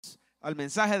al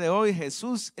mensaje de hoy.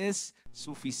 Jesús es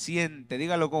suficiente.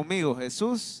 Dígalo conmigo,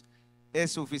 Jesús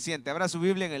es suficiente. Abra su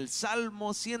Biblia en el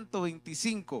Salmo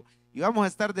 125 y vamos a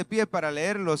estar de pie para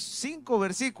leer los 5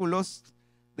 versículos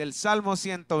del Salmo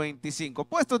 125.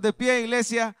 Puestos de pie,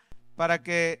 iglesia, para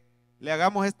que le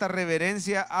hagamos esta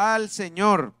reverencia al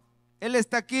Señor. Él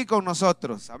está aquí con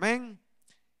nosotros, amén.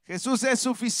 Jesús es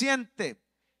suficiente.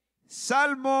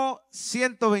 Salmo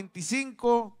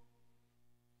 125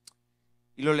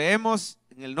 y lo leemos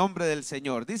en el nombre del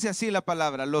Señor. Dice así la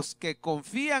palabra: los que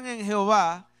confían en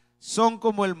Jehová son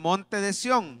como el monte de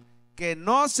Sión, que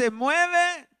no se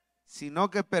mueve,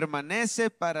 sino que permanece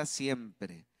para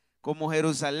siempre. Como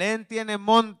Jerusalén tiene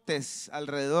montes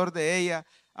alrededor de ella,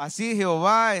 así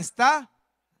Jehová está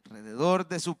alrededor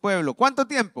de su pueblo. ¿Cuánto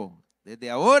tiempo? Desde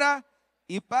ahora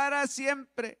y para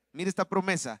siempre. Mire esta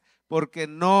promesa: porque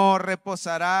no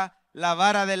reposará la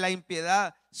vara de la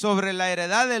impiedad sobre la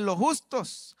heredad de los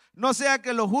justos, no sea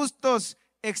que los justos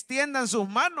extiendan sus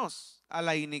manos a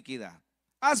la iniquidad.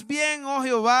 Haz bien, oh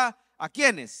Jehová, ¿a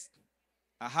quiénes?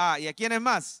 ¿Y a quiénes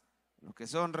más? Los que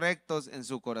son rectos en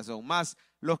su corazón. Más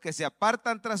los que se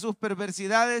apartan tras sus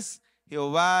perversidades,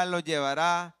 Jehová los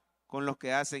llevará con los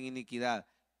que hacen iniquidad.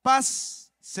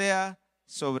 Paz sea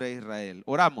sobre Israel.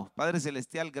 Oramos. Padre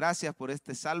Celestial, gracias por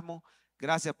este salmo.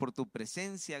 Gracias por tu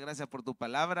presencia, gracias por tu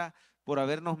palabra, por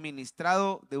habernos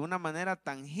ministrado de una manera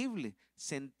tangible.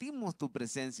 Sentimos tu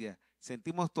presencia,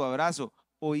 sentimos tu abrazo,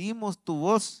 oímos tu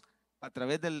voz a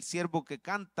través del siervo que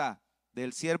canta,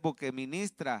 del siervo que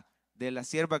ministra, de la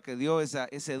sierva que dio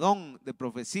ese don de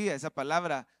profecía, esa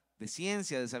palabra de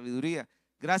ciencia, de sabiduría.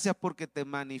 Gracias porque te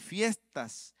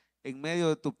manifiestas en medio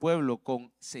de tu pueblo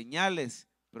con señales,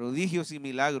 prodigios y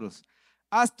milagros.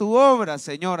 Haz tu obra,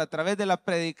 Señor, a través de la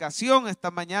predicación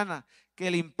esta mañana, que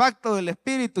el impacto del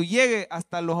Espíritu llegue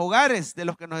hasta los hogares de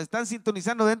los que nos están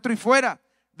sintonizando dentro y fuera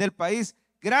del país.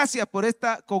 Gracias por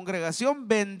esta congregación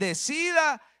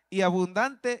bendecida y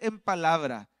abundante en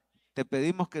palabra. Te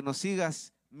pedimos que nos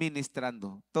sigas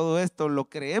ministrando. Todo esto lo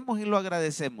creemos y lo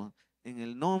agradecemos en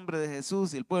el nombre de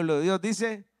Jesús. Y el pueblo de Dios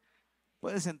dice: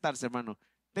 puede sentarse, hermano.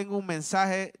 Tengo un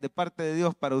mensaje de parte de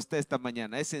Dios para usted esta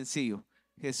mañana. Es sencillo.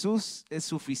 Jesús es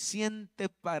suficiente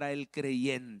para el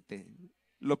creyente.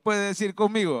 ¿Lo puede decir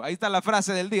conmigo? Ahí está la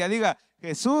frase del día. Diga: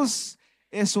 Jesús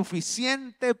es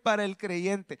suficiente para el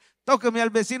creyente. Tóqueme al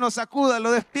vecino,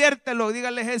 sacúdalo, despiértelo.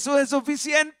 Dígale: Jesús es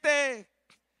suficiente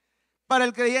para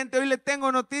el creyente. Hoy le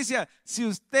tengo noticia. Si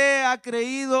usted ha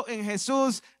creído en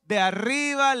Jesús, de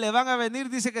arriba le van a venir,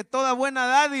 dice que toda buena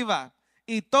dádiva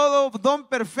y todo don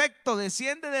perfecto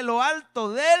desciende de lo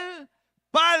alto del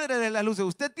Padre de las luces.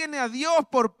 Usted tiene a Dios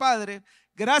por Padre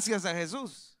gracias a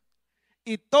Jesús.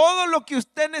 Y todo lo que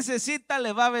usted necesita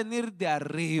le va a venir de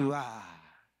arriba.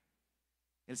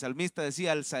 El salmista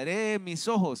decía: alzaré mis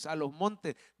ojos a los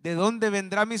montes. ¿De dónde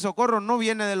vendrá mi socorro? No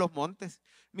viene de los montes.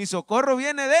 Mi socorro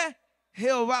viene de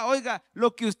Jehová. Oiga,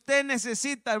 lo que usted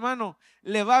necesita, hermano,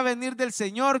 le va a venir del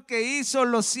Señor que hizo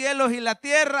los cielos y la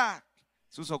tierra.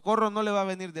 Su socorro no le va a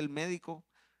venir del médico,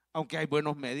 aunque hay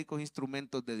buenos médicos,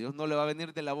 instrumentos de Dios. No le va a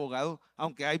venir del abogado,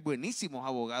 aunque hay buenísimos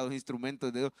abogados,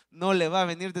 instrumentos de Dios. No le va a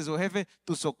venir de su jefe.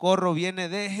 Tu socorro viene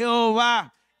de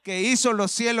Jehová, que hizo los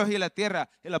cielos y la tierra.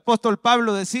 El apóstol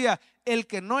Pablo decía: el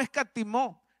que no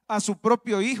escatimó a su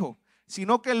propio hijo,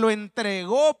 sino que lo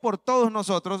entregó por todos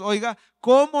nosotros, oiga,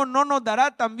 ¿cómo no nos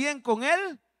dará también con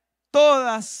él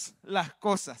todas las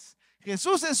cosas?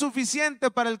 Jesús es suficiente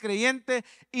para el creyente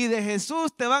y de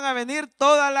Jesús te van a venir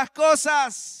todas las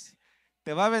cosas.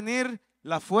 Te va a venir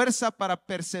la fuerza para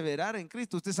perseverar en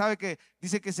Cristo. Usted sabe que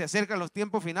dice que se acercan los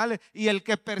tiempos finales y el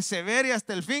que persevere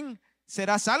hasta el fin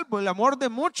será salvo. El amor de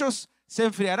muchos se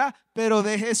enfriará, pero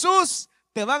de Jesús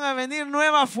te van a venir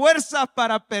nuevas fuerzas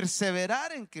para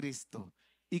perseverar en Cristo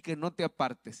y que no te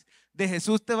apartes. De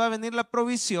Jesús te va a venir la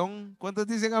provisión. ¿Cuántos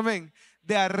dicen amén?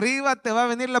 De arriba te va a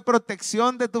venir la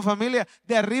protección de tu familia.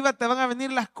 De arriba te van a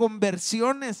venir las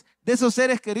conversiones de esos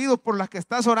seres queridos por las que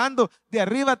estás orando. De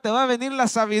arriba te va a venir la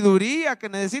sabiduría que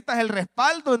necesitas, el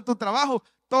respaldo en tu trabajo.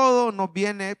 Todo nos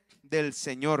viene del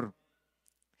Señor.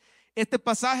 Este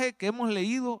pasaje que hemos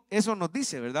leído, eso nos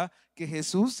dice, ¿verdad? Que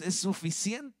Jesús es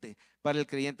suficiente para el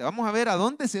creyente. Vamos a ver a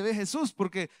dónde se ve Jesús,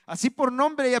 porque así por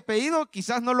nombre y apellido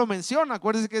quizás no lo menciona.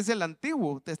 Acuérdense que es el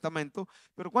Antiguo Testamento,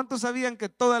 pero ¿cuántos sabían que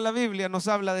toda la Biblia nos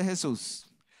habla de Jesús?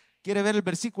 ¿Quiere ver el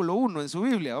versículo 1 en su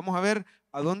Biblia? Vamos a ver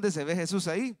a dónde se ve Jesús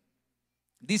ahí.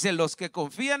 Dice: los que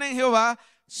confían en Jehová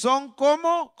son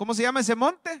como, ¿cómo se llama ese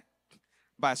monte?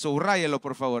 Subráyelo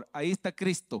por favor. Ahí está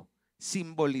Cristo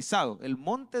simbolizado. El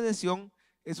monte de Sión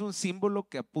es un símbolo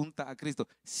que apunta a Cristo.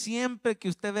 Siempre que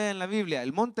usted vea en la Biblia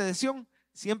el monte de Sión,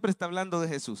 siempre está hablando de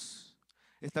Jesús.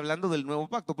 Está hablando del nuevo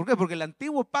pacto. ¿Por qué? Porque el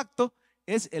antiguo pacto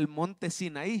es el monte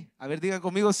Sinaí. A ver, digan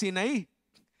conmigo Sinaí.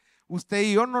 Usted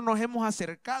y yo no nos hemos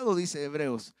acercado, dice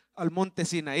Hebreos, al monte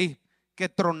Sinaí, que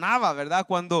tronaba, ¿verdad?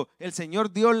 Cuando el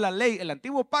Señor dio la ley, el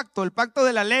antiguo pacto, el pacto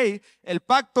de la ley, el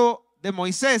pacto de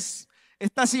Moisés,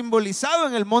 está simbolizado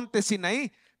en el monte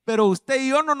Sinaí. Pero usted y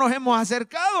yo no nos hemos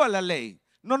acercado a la ley.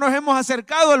 No nos hemos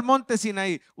acercado al monte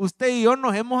Sinaí. Usted y yo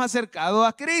nos hemos acercado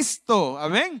a Cristo.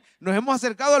 Amén. Nos hemos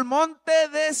acercado al monte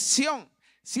de Sión.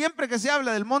 Siempre que se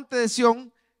habla del monte de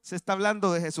Sión, se está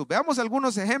hablando de Jesús. Veamos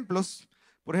algunos ejemplos.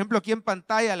 Por ejemplo, aquí en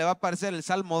pantalla le va a aparecer el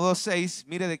Salmo 2:6.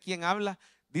 Mire de quién habla.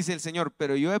 Dice el Señor: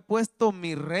 pero yo he puesto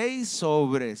mi rey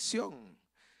sobre Sión,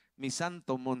 mi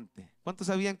santo monte. ¿Cuántos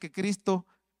sabían que Cristo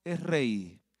es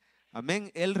rey?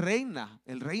 Amén. Él reina.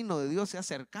 El reino de Dios se ha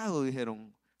acercado,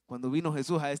 dijeron cuando vino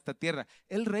Jesús a esta tierra.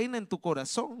 Él reina en tu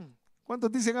corazón.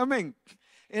 ¿Cuántos dicen amén?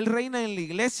 Él reina en la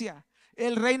iglesia.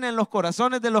 Él reina en los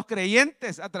corazones de los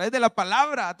creyentes a través de la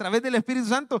palabra, a través del Espíritu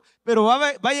Santo. Pero va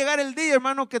a llegar el día,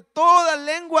 hermano, que toda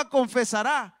lengua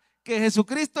confesará que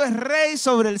Jesucristo es rey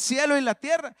sobre el cielo y la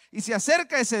tierra. Y se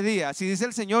acerca ese día. Así dice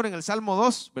el Señor en el Salmo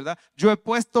 2, ¿verdad? Yo he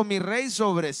puesto mi rey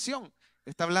sobre Sión.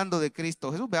 Está hablando de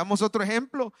Cristo Jesús. Veamos otro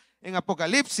ejemplo en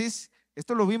Apocalipsis.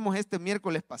 Esto lo vimos este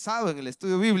miércoles pasado en el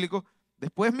estudio bíblico.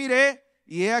 Después miré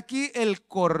y he aquí el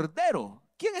Cordero.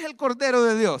 ¿Quién es el Cordero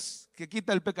de Dios que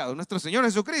quita el pecado? Nuestro Señor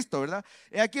Jesucristo, ¿verdad?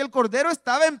 He aquí el Cordero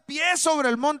estaba en pie sobre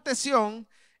el monte Sión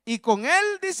y con él,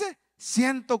 dice,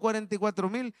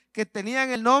 144,000 que tenían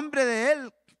el nombre de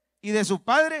él y de su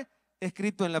Padre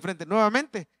escrito en la frente.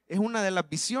 Nuevamente, es una de las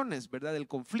visiones, ¿verdad?, del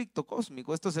conflicto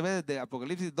cósmico. Esto se ve desde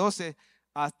Apocalipsis 12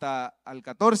 hasta al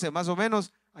 14, más o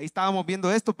menos. Ahí estábamos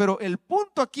viendo esto, pero el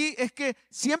punto aquí es que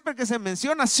siempre que se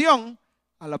menciona Sión,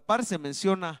 a la par se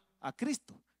menciona a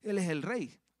Cristo. Él es el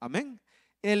Rey, amén.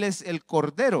 Él es el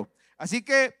Cordero. Así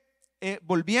que,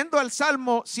 volviendo al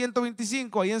Salmo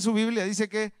 125, ahí en su Biblia dice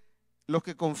que los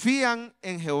que confían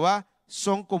en Jehová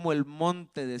son como el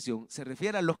monte de Sión. Se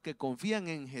refiere a los que confían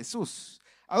en Jesús.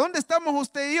 ¿A dónde estamos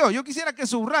usted y yo? Yo quisiera que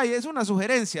subraye, es una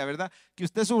sugerencia, ¿verdad? Que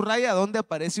usted subraye a dónde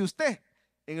aparece usted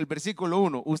en el versículo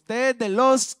 1. Usted es de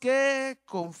los que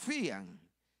confían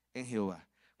en Jehová.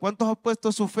 ¿Cuántos han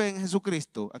puesto su fe en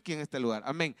Jesucristo aquí en este lugar?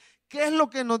 Amén. ¿Qué es lo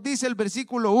que nos dice el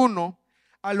versículo 1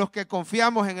 a los que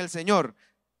confiamos en el Señor?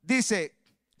 Dice,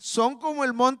 son como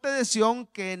el monte de Sión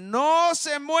que no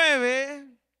se mueve,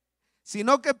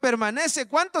 sino que permanece.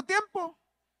 ¿Cuánto tiempo?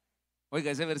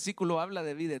 Oiga, ese versículo habla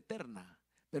de vida eterna.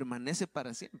 Permanece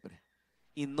para siempre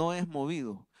y no es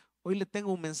movido. Hoy le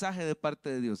tengo un mensaje de parte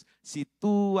de Dios. Si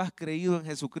tú has creído en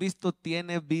Jesucristo,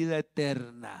 tienes vida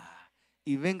eterna.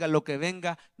 Y venga lo que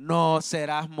venga, no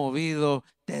serás movido,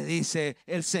 te dice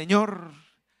el Señor.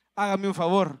 Hágame un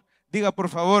favor, diga por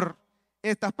favor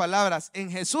estas palabras: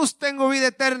 en Jesús tengo vida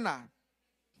eterna.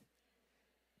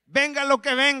 Venga lo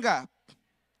que venga,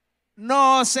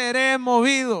 no seré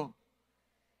movido.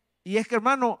 Y es que,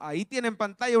 hermano, ahí tiene en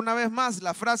pantalla una vez más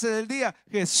la frase del día: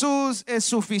 Jesús es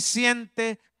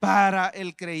suficiente para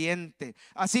el creyente.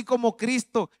 Así como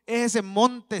Cristo es ese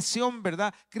monte Sión,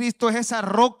 ¿verdad? Cristo es esa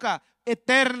roca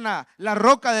eterna, la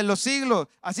roca de los siglos.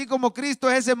 Así como Cristo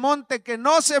es ese monte que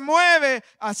no se mueve,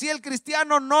 así el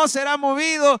cristiano no será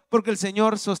movido, porque el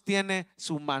Señor sostiene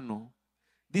su mano.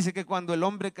 Dice que cuando el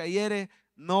hombre cayere,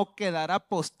 no quedará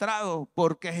postrado,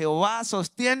 porque Jehová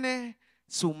sostiene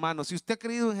su mano. Si usted ha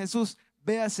creído en Jesús,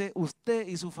 véase usted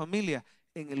y su familia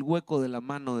en el hueco de la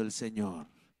mano del Señor.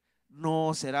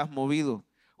 No serás movido.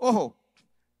 Ojo,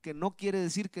 que no quiere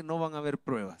decir que no van a haber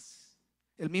pruebas.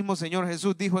 El mismo Señor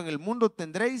Jesús dijo: en el mundo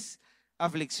tendréis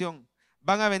aflicción,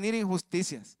 van a venir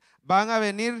injusticias, van a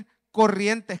venir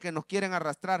corrientes que nos quieren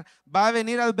arrastrar, va a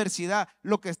venir adversidad.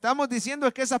 Lo que estamos diciendo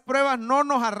es que esas pruebas no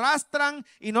nos arrastran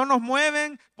y no nos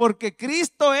mueven, porque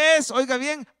Cristo es, oiga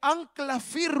bien, ancla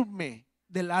firme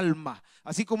del alma.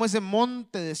 Así como ese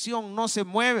monte de Sión no se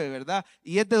mueve, ¿verdad?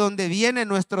 Y es de donde viene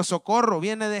nuestro socorro,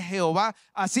 viene de Jehová.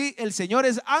 Así el Señor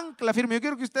es ancla firme. Yo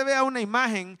quiero que usted vea una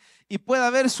imagen y pueda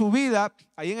ver su vida.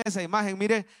 Ahí en esa imagen,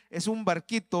 mire, es un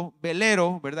barquito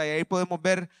velero, ¿verdad? Y ahí podemos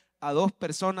ver a dos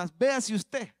personas. Véase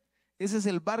usted, ese es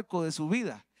el barco de su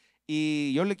vida.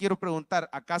 Y yo le quiero preguntar,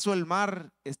 ¿acaso el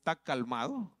mar está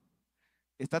calmado?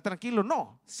 ¿Está tranquilo?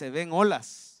 No, se ven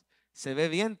olas, se ve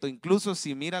viento. Incluso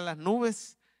si mira las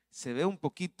nubes, se ve un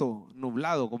poquito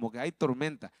nublado, como que hay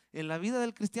tormenta. En la vida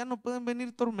del cristiano pueden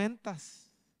venir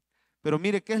tormentas, pero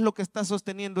mire, ¿qué es lo que está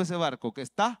sosteniendo ese barco? Que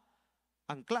está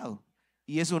anclado,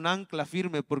 y es un ancla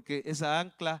firme, porque esa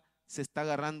ancla se está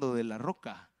agarrando de la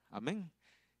roca. Amén.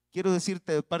 Quiero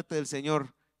decirte de parte del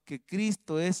Señor que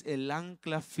Cristo es el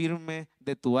ancla firme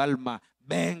de tu alma.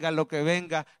 venga lo que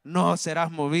venga, no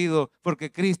serás movido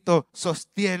porque Cristo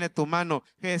sostiene tu mano.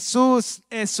 Jesús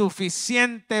es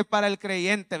suficiente para el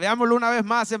creyente. Veámoslo una vez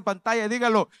más en pantalla,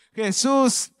 dígalo.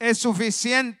 Jesús es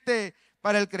suficiente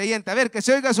para el creyente. A ver, que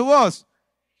se oiga su voz.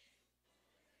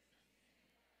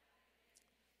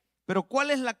 Pero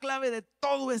 ¿cuál es la clave de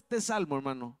todo este salmo,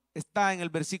 hermano? Está en el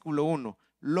versículo 1.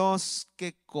 Los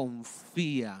que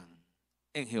confían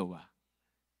en Jehová.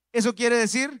 Eso quiere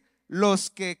decir los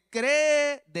que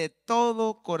creen de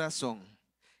todo corazón.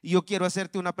 Y yo quiero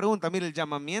hacerte una pregunta. Mire, el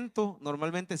llamamiento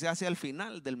normalmente se hace al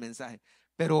final del mensaje,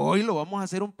 pero hoy lo vamos a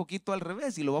hacer un poquito al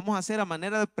revés y lo vamos a hacer a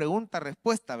manera de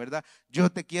pregunta-respuesta, ¿verdad? Yo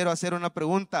te quiero hacer una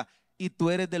pregunta y tú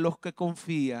eres de los que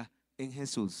confía en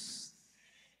Jesús.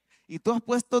 ¿Y tú has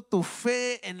puesto tu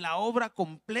fe en la obra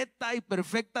completa y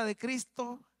perfecta de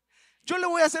Cristo? Yo le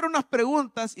voy a hacer unas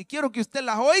preguntas y quiero que usted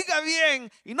las oiga bien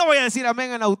y no voy a decir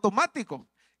amén en automático.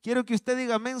 Quiero que usted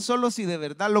diga amén solo si de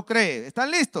verdad lo cree.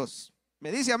 ¿Están listos?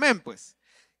 Me dice amén, pues.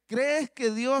 ¿Crees que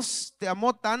Dios te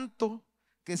amó tanto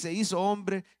que se hizo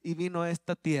hombre y vino a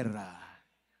esta tierra?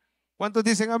 ¿Cuántos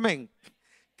dicen amén?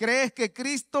 ¿Crees que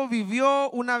Cristo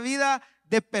vivió una vida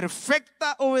de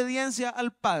perfecta obediencia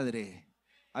al Padre?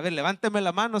 A ver, levánteme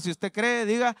la mano si usted cree,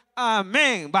 diga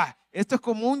amén. Va, esto es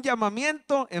como un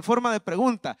llamamiento en forma de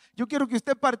pregunta. Yo quiero que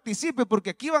usted participe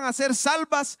porque aquí van a ser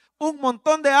salvas un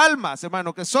montón de almas,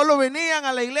 hermano, que solo venían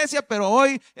a la iglesia, pero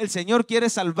hoy el Señor quiere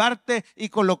salvarte y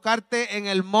colocarte en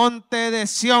el monte de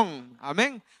Sión.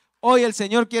 Amén. Hoy el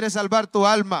Señor quiere salvar tu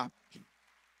alma.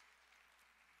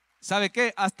 ¿Sabe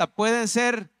qué? Hasta pueden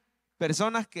ser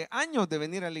personas que años de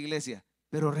venir a la iglesia,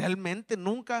 pero realmente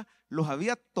nunca los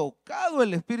había tocado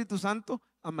el Espíritu Santo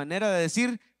a manera de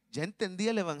decir, ya entendí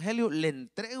el Evangelio, le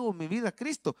entrego mi vida a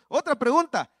Cristo. Otra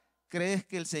pregunta, ¿crees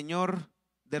que el Señor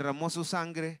derramó su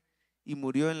sangre y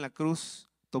murió en la cruz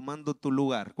tomando tu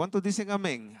lugar? ¿Cuántos dicen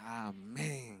amén?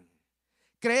 Amén.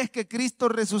 ¿Crees que Cristo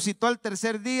resucitó al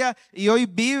tercer día y hoy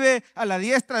vive a la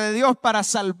diestra de Dios para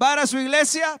salvar a su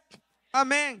iglesia?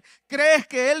 Amén. ¿Crees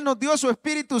que Él nos dio su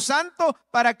Espíritu Santo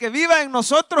para que viva en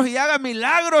nosotros y haga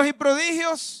milagros y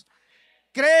prodigios?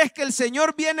 ¿Crees que el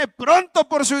Señor viene pronto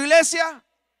por su iglesia?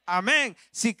 Amén.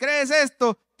 Si crees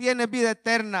esto, tienes vida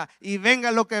eterna y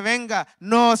venga lo que venga,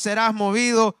 no serás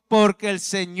movido porque el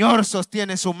Señor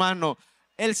sostiene su mano.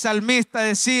 El salmista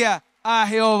decía, a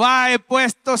Jehová he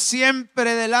puesto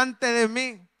siempre delante de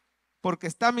mí, porque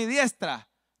está a mi diestra,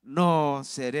 no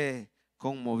seré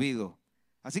conmovido.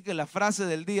 Así que la frase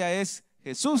del día es,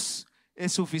 Jesús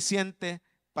es suficiente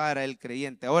para el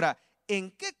creyente. Ahora,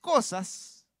 ¿en qué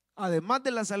cosas, además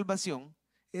de la salvación,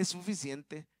 es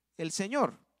suficiente el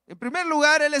Señor? En primer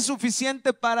lugar, Él es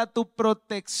suficiente para tu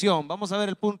protección. Vamos a ver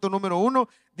el punto número 1.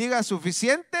 Diga,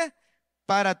 suficiente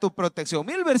para tu protección.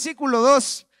 Mira el versículo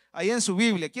 2 ahí en su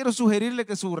Biblia. Quiero sugerirle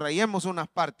que subrayemos unas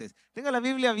partes. Tenga la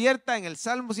Biblia abierta en el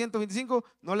Salmo 125.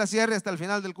 No la cierre hasta el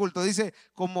final del culto. Dice,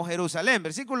 como Jerusalén.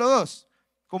 Versículo 2.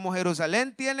 Como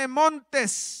Jerusalén tiene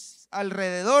montes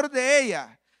alrededor de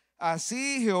ella,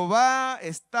 así Jehová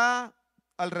está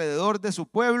alrededor de su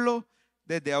pueblo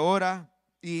desde ahora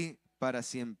y para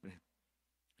siempre.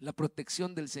 La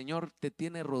protección del Señor te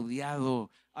tiene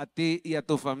rodeado a ti y a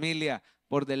tu familia,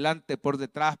 por delante, por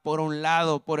detrás, por un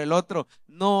lado, por el otro.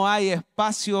 No hay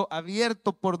espacio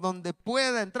abierto por donde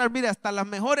pueda entrar. Mire, hasta las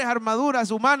mejores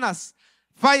armaduras humanas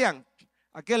fallan.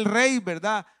 Aquel rey,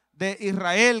 ¿verdad?, de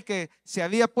Israel que se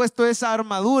había puesto esa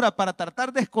armadura para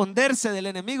tratar de esconderse del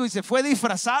enemigo y se fue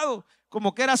disfrazado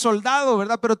como que era soldado,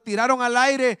 ¿verdad? Pero tiraron al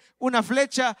aire una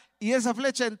flecha y esa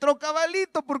flecha entró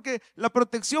cabalito porque la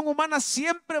protección humana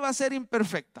siempre va a ser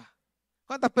imperfecta.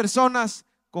 ¿Cuántas personas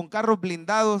con carros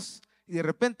blindados y de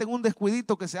repente en un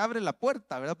descuidito que se abre la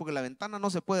puerta, ¿verdad? Porque la ventana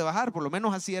no se puede bajar, por lo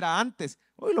menos así era antes.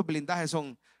 Hoy los blindajes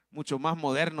son mucho más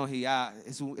modernos y ya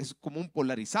es como un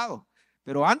polarizado.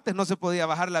 Pero antes no se podía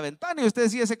bajar la ventana y usted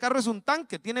decía, ese carro es un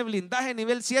tanque, tiene blindaje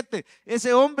nivel 7,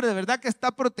 ese hombre de verdad que está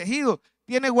protegido,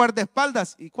 tiene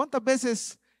guardaespaldas. ¿Y cuántas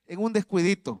veces en un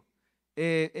descuidito,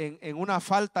 en una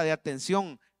falta de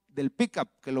atención del pickup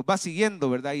que los va siguiendo,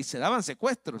 ¿verdad? Y se daban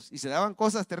secuestros y se daban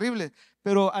cosas terribles,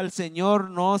 pero al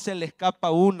Señor no se le escapa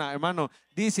una, hermano.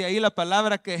 Dice ahí la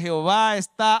palabra que Jehová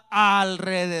está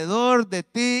alrededor de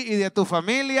ti y de tu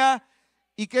familia.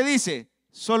 ¿Y qué dice?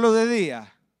 Solo de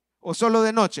día o solo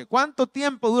de noche. ¿Cuánto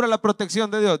tiempo dura la protección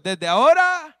de Dios? Desde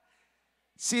ahora,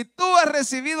 si tú has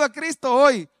recibido a Cristo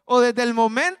hoy o desde el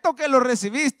momento que lo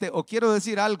recibiste, o quiero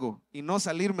decir algo y no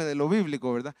salirme de lo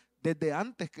bíblico, ¿verdad? Desde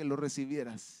antes que lo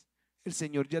recibieras, el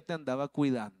Señor ya te andaba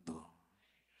cuidando.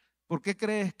 ¿Por qué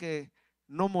crees que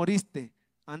no moriste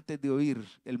antes de oír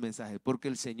el mensaje? Porque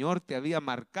el Señor te había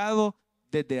marcado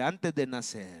desde antes de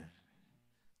nacer.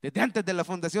 Desde antes de la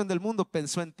fundación del mundo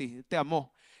pensó en ti, te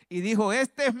amó. Y dijo,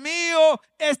 este es mío,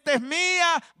 esta es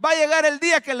mía, va a llegar el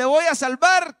día que le voy a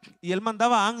salvar. Y él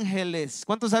mandaba ángeles.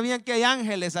 ¿Cuántos sabían que hay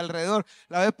ángeles alrededor?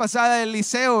 La vez pasada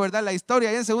Eliseo, ¿verdad? La historia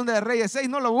ahí en Segunda de Reyes 6,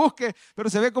 no lo busque, pero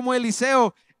se ve como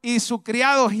Eliseo y su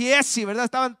criado Giesi, ¿verdad?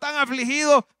 Estaban tan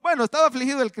afligidos. Bueno, estaba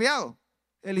afligido el criado.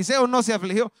 Eliseo no se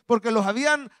afligió porque los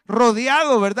habían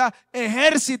rodeado, ¿verdad?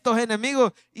 Ejércitos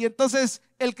enemigos. Y entonces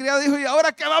el criado dijo, ¿y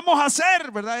ahora qué vamos a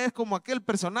hacer? ¿Verdad? Es como aquel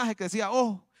personaje que decía,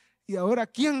 oh, ¿y ahora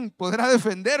quién podrá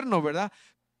defendernos? ¿Verdad?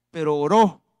 Pero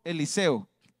oró Eliseo.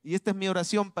 Y esta es mi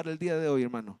oración para el día de hoy,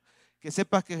 hermano. Que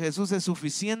sepas que Jesús es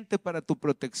suficiente para tu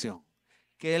protección.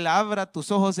 Que Él abra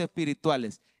tus ojos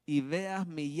espirituales y veas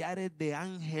millares de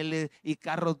ángeles y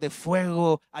carros de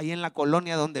fuego ahí en la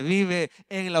colonia donde vive,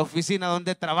 en la oficina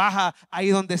donde trabaja, ahí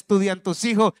donde estudian tus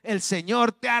hijos. El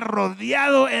Señor te ha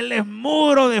rodeado, Él es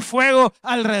muro de fuego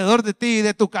alrededor de ti y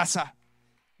de tu casa.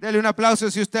 Dele un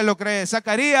aplauso si usted lo cree.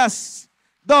 Zacarías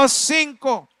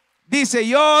 2:5 dice,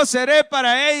 yo seré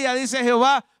para ella, dice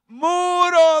Jehová,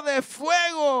 muro de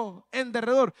fuego en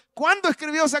derredor. ¿Cuándo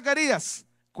escribió Zacarías?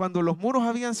 Cuando los muros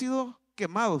habían sido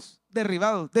quemados,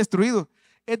 derribados, destruidos.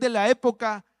 Es de la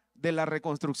época de la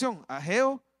reconstrucción.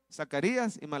 Ageo,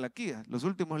 Zacarías y Malaquías, los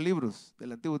últimos libros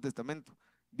del Antiguo Testamento.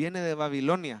 Viene de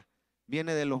Babilonia,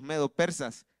 viene de los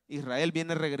medo-persas. Israel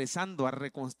viene regresando a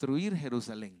reconstruir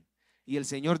Jerusalén. Y el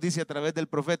Señor dice a través del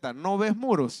profeta, ¿no ves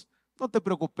muros? No te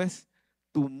preocupes,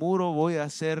 tu muro voy a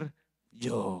ser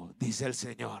yo, dice el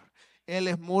Señor. Él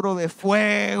es muro de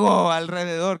fuego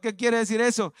alrededor. ¿Qué quiere decir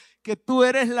eso? Que tú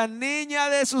eres la niña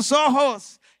de sus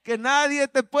ojos, que nadie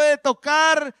te puede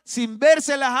tocar sin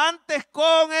vérselas antes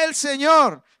con el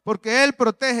Señor, porque Él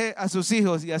protege a sus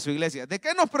hijos y a su iglesia. ¿De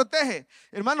qué nos protege?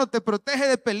 Hermano, te protege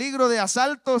de peligro, de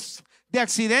asaltos, de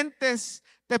accidentes,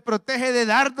 te protege de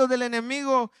dardos del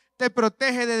enemigo, te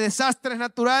protege de desastres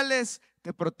naturales,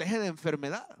 te protege de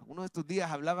enfermedad. Uno de estos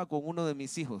días hablaba con uno de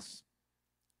mis hijos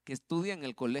que estudia en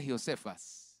el colegio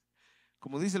Cefas.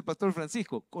 Como dice el pastor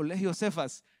Francisco, colegio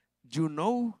Cefas, you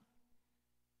know,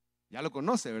 ya lo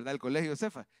conoce, ¿verdad? El colegio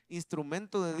Cefas,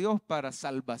 instrumento de Dios para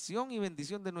salvación y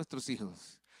bendición de nuestros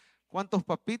hijos. ¿Cuántos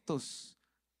papitos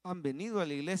han venido a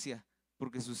la iglesia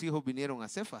porque sus hijos vinieron a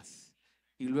Cefas?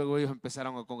 Y luego ellos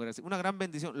empezaron a congregarse. Una gran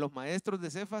bendición. Los maestros de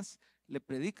Cefas le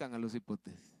predican a los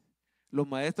hipotes. Los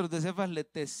maestros de Cefas le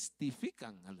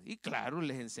testifican. Y claro,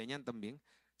 les enseñan también.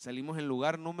 Salimos en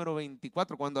lugar número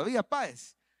 24. Cuando había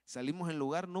PAES, salimos en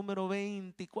lugar número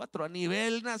 24 a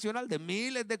nivel nacional de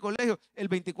miles de colegios. El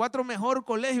 24 mejor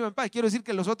colegio en PAES. Quiero decir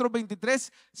que los otros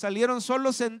 23 salieron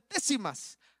solo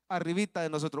centésimas arribita de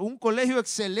nosotros. Un colegio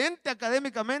excelente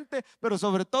académicamente, pero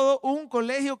sobre todo un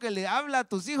colegio que le habla a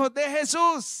tus hijos de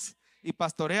Jesús y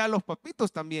pastorea a los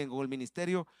papitos también con el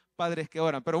ministerio Padres que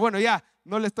Oran. Pero bueno, ya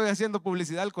no le estoy haciendo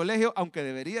publicidad al colegio, aunque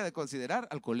debería de considerar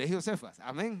al colegio Cefas.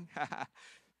 Amén.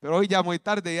 Pero hoy ya muy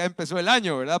tarde, ya empezó el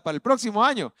año, ¿verdad? Para el próximo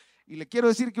año. Y le quiero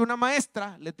decir que una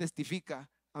maestra le testifica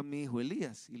a mi hijo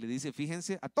Elías y le dice,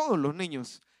 fíjense a todos los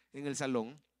niños en el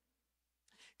salón,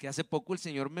 que hace poco el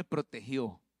Señor me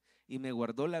protegió y me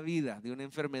guardó la vida de una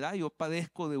enfermedad. Yo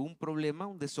padezco de un problema,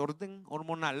 un desorden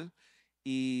hormonal,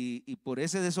 y por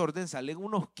ese desorden salen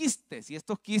unos quistes, y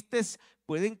estos quistes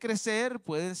pueden crecer,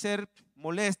 pueden ser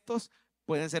molestos,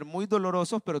 pueden ser muy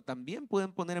dolorosos, pero también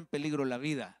pueden poner en peligro la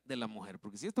vida de la mujer,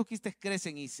 porque si estos quistes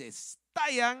crecen y se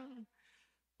estallan,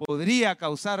 podría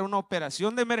causar una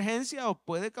operación de emergencia o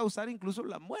puede causar incluso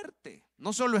la muerte.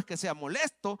 No solo es que sea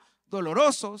molesto,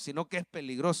 doloroso, sino que es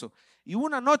peligroso. Y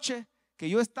una noche que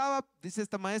yo estaba, dice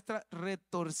esta maestra,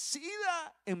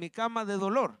 retorcida en mi cama de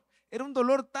dolor. Era un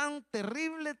dolor tan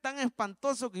terrible, tan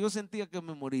espantoso, que yo sentía que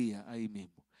me moría ahí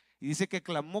mismo. Y dice que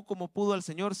clamó como pudo al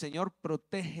Señor, Señor,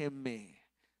 protégeme.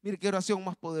 Mire qué oración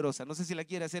más poderosa. No sé si la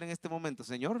quiere hacer en este momento.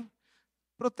 Señor,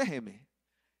 protégeme.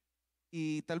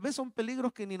 Y tal vez son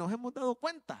peligros que ni nos hemos dado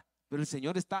cuenta, pero el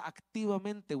Señor está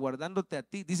activamente guardándote a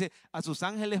ti. Dice, a sus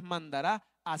ángeles mandará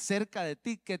acerca de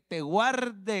ti que te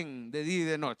guarden de día y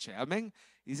de noche. Amén.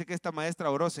 Dice que esta maestra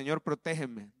oró, Señor,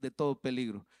 protégeme de todo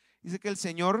peligro. Dice que el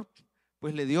Señor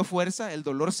pues le dio fuerza, el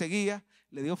dolor seguía,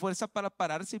 le dio fuerza para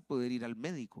pararse y poder ir al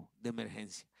médico de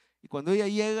emergencia. Y cuando ella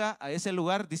llega a ese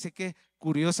lugar, dice que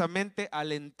curiosamente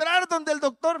al entrar donde el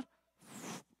doctor,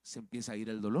 se empieza a ir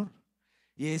el dolor.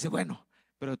 Y ella dice, bueno,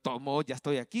 pero de todos modos ya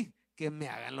estoy aquí, que me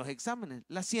hagan los exámenes.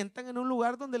 La sientan en un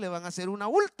lugar donde le van a hacer una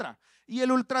ultra. Y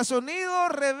el ultrasonido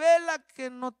revela que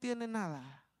no tiene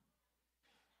nada.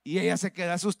 Y ella se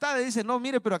queda asustada y dice, no,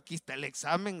 mire, pero aquí está el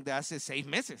examen de hace 6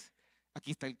 meses.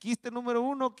 Aquí está el quiste número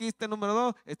 1, quiste número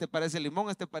 2, este parece limón,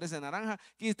 este parece naranja,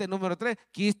 quiste número 3,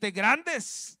 quistes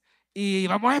grandes. Y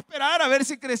vamos a esperar a ver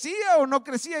si crecía o no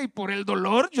crecía. Y por el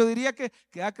dolor yo diría que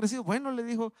ha crecido. Bueno, le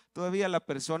dijo todavía la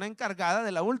persona encargada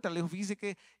de la ultra. Le dijo, fíjese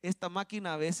que esta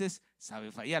máquina a veces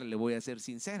sabe fallar, le voy a ser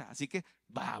sincera. Así que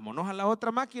vámonos a la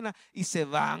otra máquina. Y se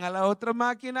van a la otra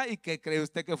máquina. ¿Y qué cree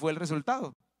usted que fue el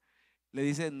resultado? Le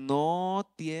dice, no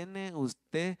tiene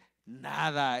usted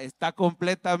nada. Está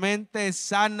completamente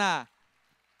sana.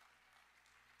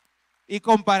 Y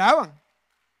comparaban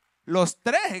los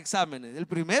 3 exámenes. El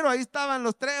primero, ahí estaban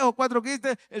los 3 o 4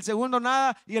 quistes, el segundo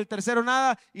nada y el tercero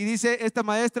nada. Y dice esta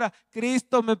maestra,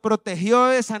 Cristo me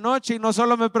protegió esa noche y no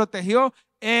solo me protegió,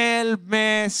 Él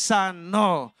me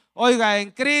sanó. Oiga,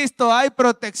 en Cristo hay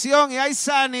protección y hay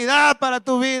sanidad para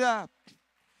tu vida.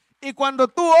 Y cuando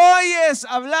tú oyes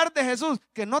hablar de Jesús,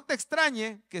 que no te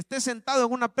extrañe que estés sentado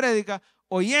en una prédica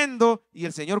oyendo y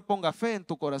el Señor ponga fe en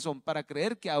tu corazón para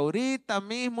creer que ahorita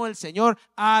mismo el Señor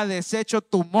ha deshecho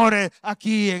tumores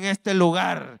aquí en este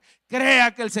lugar.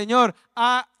 Crea que el Señor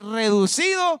ha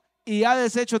reducido y ha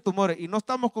deshecho tumores. Y no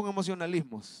estamos con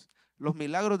emocionalismos. Los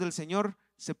milagros del Señor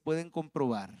se pueden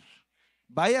comprobar.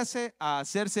 Váyase a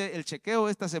hacerse el chequeo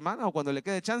esta semana o cuando le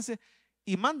quede chance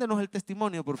y mándenos el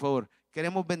testimonio, por favor.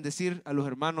 Queremos bendecir a los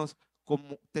hermanos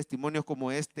con testimonios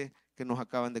como este que nos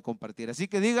acaban de compartir. Así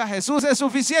que diga, Jesús es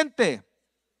suficiente.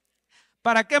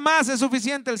 ¿Para qué más es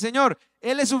suficiente el Señor?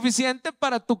 Él es suficiente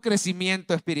para tu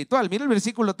crecimiento espiritual. Mira el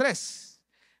versículo 3.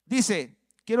 Dice,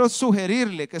 quiero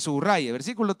sugerirle que subraye,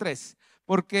 versículo 3,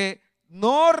 porque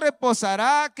no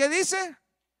reposará, ¿qué dice?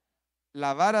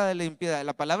 La vara de la impiedad.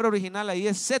 La palabra original ahí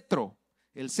es cetro.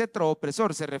 El cetro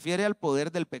opresor se refiere al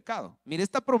poder del pecado. Mire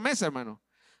esta promesa, hermano.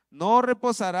 No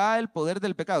reposará el poder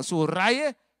del pecado.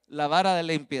 Subraye la vara de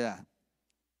la impiedad.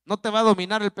 No te va a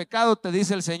dominar el pecado, te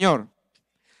dice el Señor.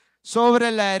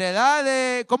 Sobre la heredad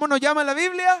de, ¿cómo nos llama la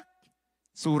Biblia?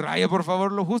 Subraye por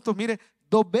favor los justos. Mire,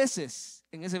 2 veces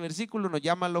en ese versículo nos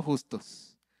llaman los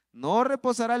justos. No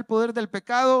reposará el poder del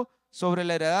pecado sobre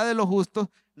la heredad de los justos.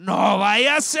 No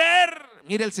vaya a ser.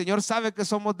 Mire, el Señor sabe que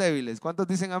somos débiles. ¿Cuántos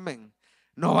dicen amén?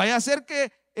 No vaya a ser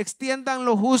que extiendan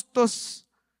los justos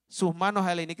sus manos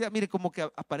a la iniquidad. Mire, como que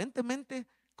aparentemente,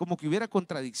 como que hubiera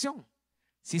contradicción.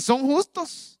 Si son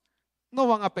justos, no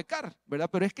van a pecar, ¿verdad?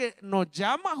 Pero es que nos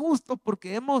llama justos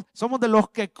porque somos de los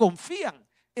que confían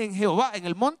en Jehová, en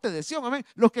el monte de Sión, amén.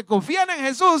 Los que confían en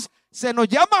Jesús, se nos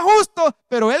llama justos,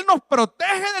 pero Él nos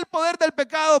protege del poder del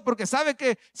pecado porque sabe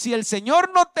que si el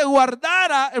Señor no te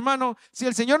guardara, hermano, si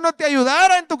el Señor no te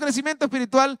ayudara en tu crecimiento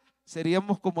espiritual,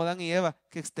 seríamos como Adán y Eva,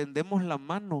 que extendemos la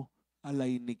mano a la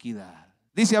iniquidad.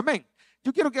 Dice amén.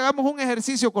 Yo quiero que hagamos un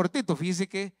ejercicio cortito. Fíjese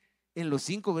que en los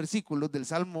 5 versículos del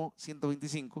Salmo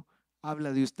 125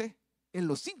 habla de usted. En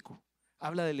los 5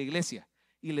 habla de la iglesia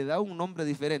y le da un nombre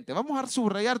diferente. Vamos a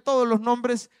subrayar todos los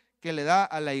nombres que le da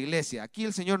a la iglesia. Aquí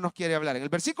el Señor nos quiere hablar. En el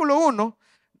versículo 1,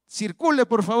 circule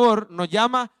por favor, nos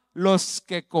llama los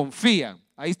que confían.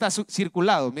 Ahí está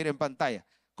circulado, mire en pantalla.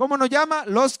 ¿Cómo nos llama?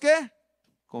 Los que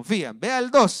confían. Vea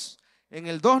el 2. En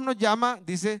el 2 nos llama,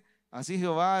 dice, así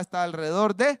Jehová está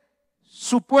alrededor de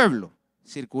su pueblo.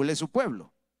 Circule su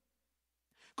pueblo.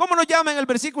 ¿Cómo nos llama en el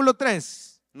versículo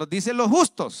 3? Nos dice los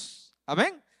justos.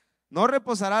 Amén. No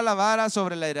reposará la vara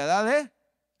sobre la heredad de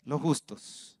los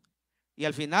justos. Y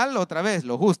al final otra vez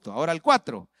los justos. Ahora el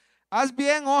 4. Haz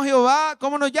bien, oh Jehová.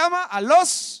 ¿Cómo nos llama? A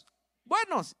los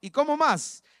buenos. ¿Y cómo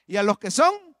más? Y a los que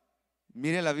son,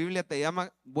 mire, la Biblia te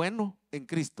llama bueno en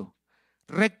Cristo.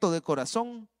 Recto de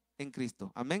corazón en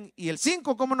Cristo. Amén. Y el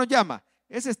 5, ¿cómo nos llama?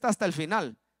 Ese está hasta el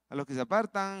final. A los que se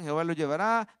apartan, Jehová los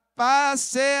llevará. Paz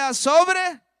sea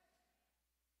sobre.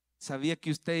 Sabía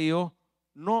que usted y yo,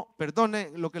 no,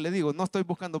 perdone lo que le digo, no estoy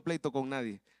buscando pleito con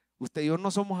nadie. Usted y yo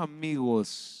no somos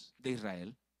amigos de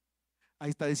Israel. Ahí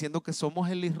está diciendo que somos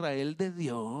el Israel de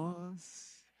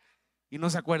Dios. Y no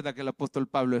se acuerda que el apóstol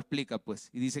Pablo explica, pues,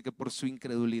 y dice que por su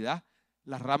incredulidad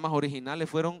las ramas originales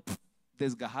fueron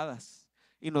desgajadas.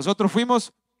 Y nosotros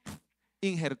fuimos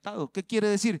injertados. ¿Qué quiere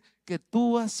decir? Que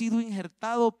tú has sido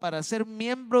injertado para ser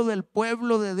miembro del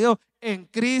pueblo de Dios. En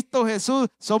Cristo Jesús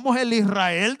somos el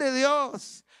Israel de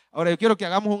Dios. Ahora yo quiero que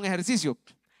hagamos un ejercicio.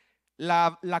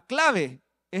 La clave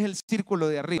es el círculo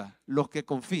de arriba, los que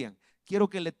confían. Quiero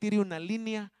que le tire una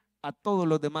línea a todos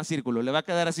los demás círculos. Le va a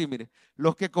quedar así, mire.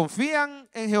 Los que confían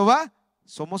en Jehová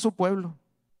somos su pueblo.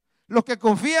 Los que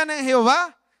confían en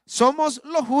Jehová somos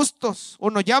los justos, o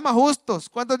nos llama justos.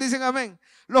 ¿Cuántos dicen amén?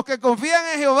 Los que confían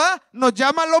en Jehová nos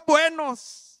llaman los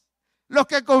buenos. Los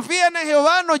que confían en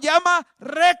Jehová nos llama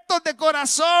rectos de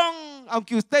corazón.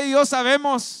 Aunque usted y yo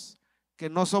sabemos que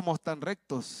no somos tan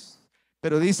rectos.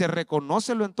 Pero dice,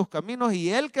 reconócelo en tus caminos y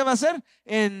Él, ¿qué va a hacer?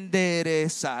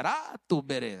 Enderezará tus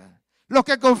veredas. Los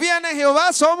que confían en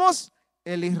Jehová somos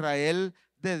el Israel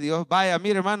de Dios. Vaya,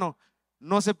 mire hermano,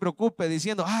 no se preocupe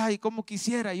diciendo, ay, cómo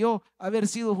quisiera yo haber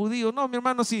sido judío. No, mi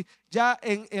hermano, si ya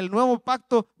en el nuevo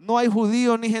pacto no hay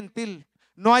judío ni gentil,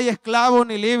 no hay esclavo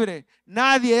ni libre,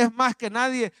 nadie es más que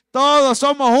nadie, todos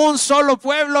somos un solo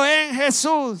pueblo en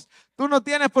Jesús. Tú no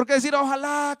tienes por qué decir,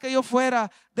 ojalá que yo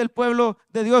fuera del pueblo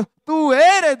de Dios. Tú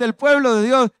eres del pueblo de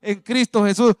Dios en Cristo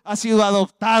Jesús. Has sido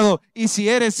adoptado. Y si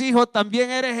eres hijo, también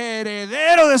eres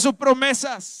heredero de sus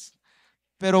promesas.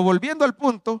 Pero volviendo al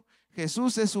punto,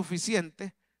 Jesús es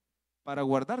suficiente para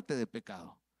guardarte de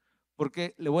pecado.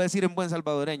 Porque le voy a decir en buen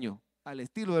salvadoreño, al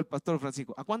estilo del pastor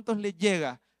Francisco, ¿a cuántos le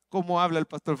llega cómo habla el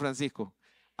pastor Francisco?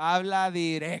 Habla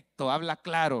directo, habla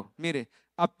claro. Mire,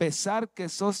 a pesar que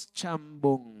sos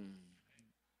chambón.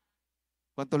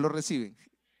 ¿Cuántos lo reciben?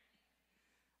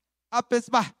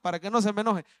 Para que no se me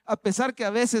enoje, a pesar que a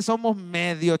veces somos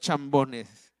medio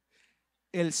chambones,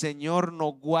 el Señor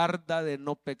nos guarda de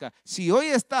no pecar. Si hoy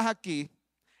estás aquí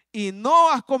y no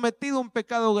has cometido un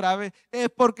pecado grave, es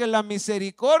porque la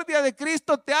misericordia de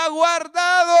Cristo te ha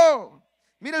guardado.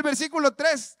 Mira el versículo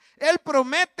 3, Él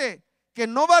promete que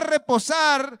no va a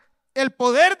reposar el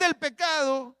poder del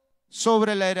pecado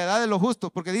sobre la heredad de los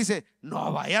justos, porque dice,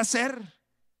 no vaya a ser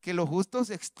que los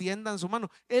justos extiendan su mano.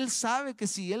 Él sabe que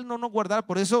si Él no nos guardara,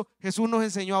 por eso Jesús nos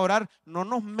enseñó a orar, no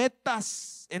nos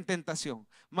metas en tentación,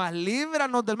 mas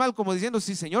líbranos del mal, como diciendo,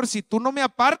 sí Señor, si tú no me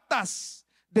apartas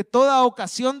de toda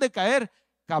ocasión de caer,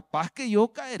 capaz que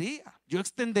yo caería, yo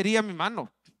extendería mi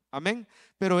mano, amén.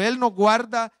 Pero Él nos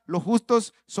guarda, los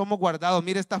justos somos guardados.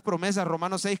 Mire estas promesas,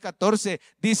 Romanos 6:14,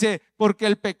 dice, porque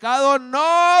el pecado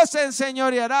no se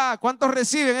enseñoreará. ¿Cuántos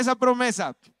reciben esa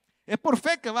promesa? Es por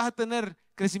fe que vas a tener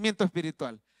crecimiento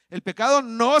espiritual. El pecado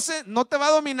no te va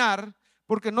a dominar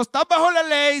porque no estás bajo la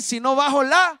ley, sino bajo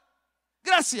la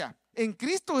gracia. En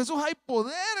Cristo Jesús hay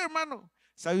poder, hermano.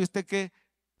 ¿Sabe usted que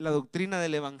la doctrina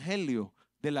del evangelio,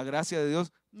 de la gracia de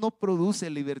Dios, no produce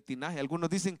libertinaje? Algunos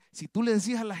dicen, si tú le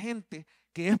decías a la gente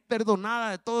que es perdonada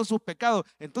de todos sus pecados,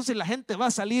 entonces la gente va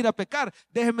a salir a pecar.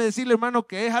 Déjeme decirle, hermano,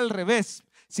 que es al revés.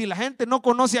 Si la gente no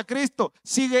conoce a Cristo,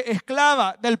 sigue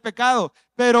esclava del pecado.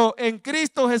 Pero en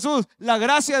Cristo Jesús, la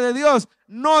gracia de Dios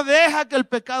no deja que el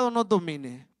pecado nos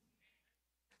domine.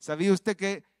 ¿Sabía usted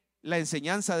que la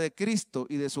enseñanza de Cristo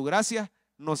y de su gracia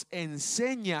nos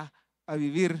enseña a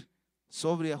vivir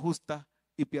sobria, justa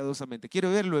y piadosamente?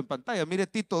 Quiero verlo en pantalla. Mire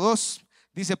Tito 2.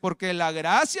 Dice, porque la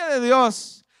gracia de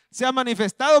Dios se ha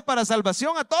manifestado para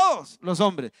salvación a todos los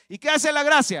hombres. ¿Y qué hace la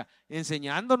gracia?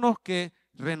 Enseñándonos que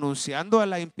renunciando a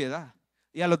la impiedad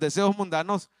y a los deseos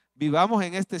mundanos, vivamos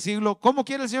en este siglo. ¿Cómo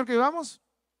quiere el Señor que vivamos?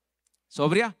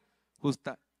 Sobria,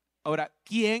 justa. Ahora,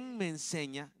 ¿quién me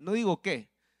enseña? No digo qué,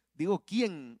 digo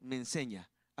quién me enseña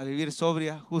a vivir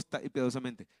sobria, justa y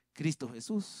piadosamente. Cristo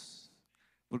Jesús.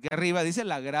 Porque arriba dice,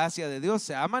 la gracia de Dios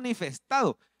se ha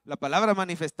manifestado. La palabra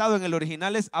manifestado en el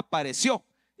original es apareció.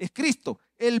 Es Cristo.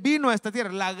 Él vino a esta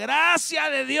tierra. La gracia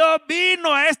de Dios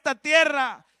vino a esta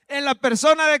tierra en la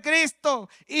persona de Cristo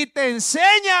y te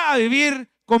enseña a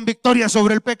vivir con victoria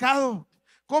sobre el pecado.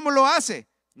 ¿Cómo lo hace?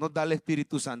 Nos da el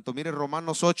Espíritu Santo. Mire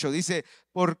Romanos 8, dice,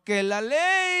 porque la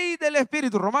ley del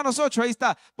Espíritu, Romanos 8, ahí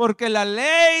está, porque la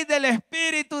ley del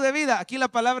Espíritu de vida, aquí la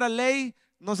palabra ley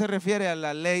no se refiere a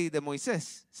la ley de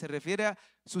Moisés, se refiere a,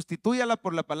 sustitúyala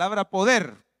por la palabra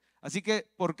poder. Así que,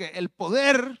 porque el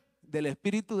poder del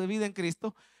Espíritu de vida en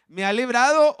Cristo me ha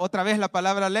librado, otra vez la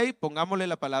palabra ley, pongámosle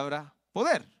la palabra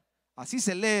poder. Así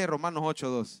se lee Romanos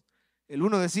 8:2. El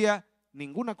 1 decía,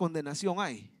 ninguna condenación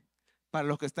hay para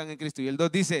los que están en Cristo. Y el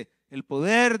 2 dice, el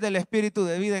poder del Espíritu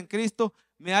de vida en Cristo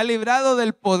me ha librado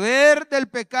del poder del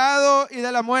pecado y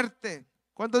de la muerte.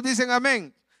 ¿Cuántos dicen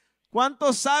amén?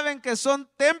 ¿Cuántos saben que son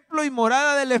templo y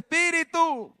morada del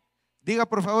Espíritu? Diga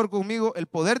por favor conmigo, el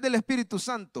poder del Espíritu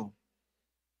Santo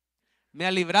me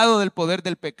ha librado del poder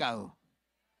del pecado.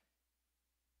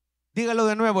 Dígalo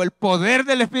de nuevo, el poder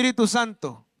del Espíritu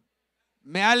Santo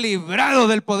me ha librado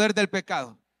del poder del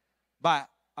pecado.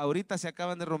 Va, ahorita se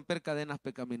acaban de romper cadenas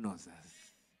pecaminosas.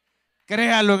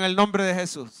 Créalo en el nombre de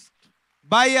Jesús.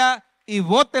 Vaya y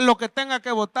vote lo que tenga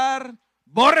que votar,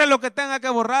 borre lo que tenga que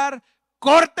borrar,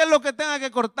 corte lo que tenga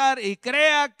que cortar y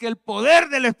crea que el poder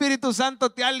del Espíritu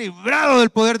Santo te ha librado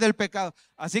del poder del pecado.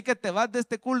 Así que te vas de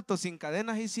este culto sin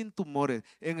cadenas y sin tumores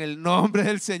en el nombre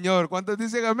del Señor. ¿Cuántos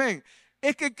dicen amén?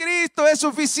 Es que Cristo es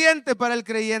suficiente para el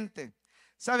creyente.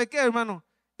 ¿Sabe qué, hermano?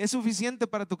 Es suficiente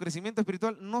para tu crecimiento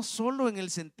espiritual, no solo en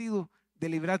el sentido de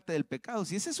librarte del pecado,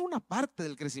 si esa es una parte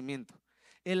del crecimiento.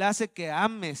 Él hace que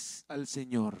ames al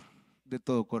Señor de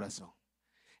todo corazón.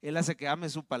 Él hace que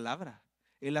ames su palabra.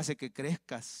 Él hace que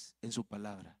crezcas en su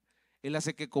palabra. Él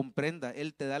hace que comprenda.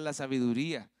 Él te da la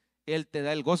sabiduría. Él te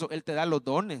da el gozo, Él te da los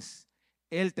dones,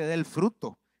 Él te da el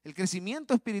fruto. El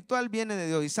crecimiento espiritual viene de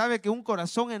Dios y sabe que un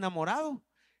corazón enamorado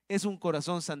es un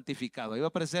corazón santificado. Ahí va a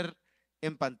aparecer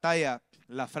en pantalla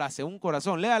la frase, un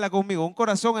corazón, léala conmigo, un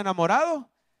corazón enamorado.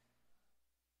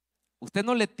 Usted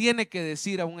no le tiene que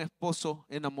decir a un esposo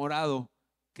enamorado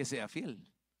que sea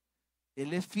fiel.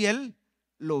 Él es fiel,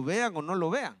 lo vean o no lo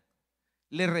vean,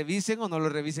 le revisen o no lo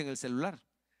revisen el celular.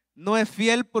 No es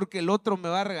fiel porque el otro me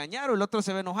va a regañar o el otro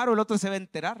se va a enojar o el otro se va a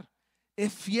enterar.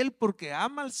 Es fiel porque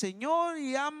ama al Señor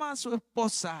y ama a su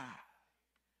esposa.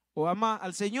 O ama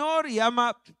al Señor y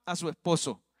ama a su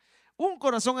esposo. Un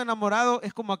corazón enamorado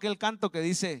es como aquel canto que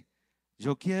dice: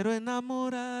 yo quiero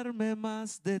enamorarme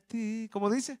más de ti. ¿Cómo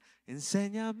dice?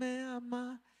 Enséñame a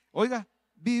amar. Oiga,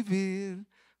 vivir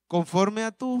conforme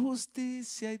a tu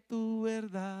justicia y tu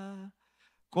verdad.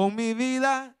 Con mi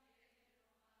vida.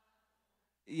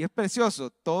 Y es precioso.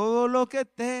 Todo lo que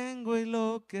tengo y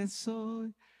lo que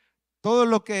soy. Todo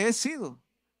lo que he sido.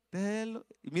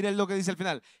 Y miren lo que dice al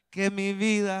final. Que mi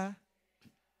vida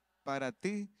para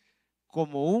ti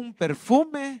como un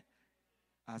perfume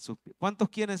a sus pies. ¿Cuántos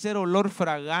quieren ser olor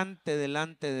fragante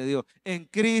delante de Dios? En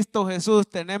Cristo Jesús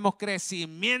tenemos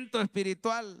crecimiento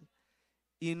espiritual.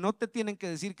 Y no te tienen que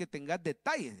decir que tengas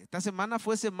detalles. Esta semana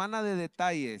fue semana de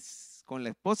detalles con la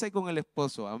esposa y con el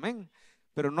esposo. Amén.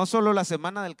 Pero no solo la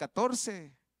semana del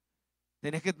 14.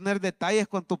 Tienes que tener detalles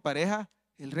con tu pareja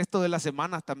el resto de las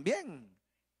semanas también.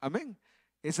 Amén.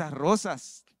 Esas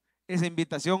rosas, esa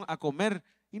invitación a comer.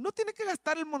 Y no tiene que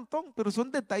gastar el montón, pero son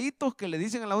detallitos que le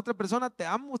dicen a la otra persona: te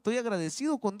amo, estoy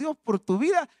agradecido con Dios por tu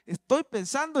vida, estoy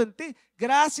pensando en ti,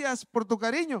 gracias por tu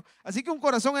cariño. Así que un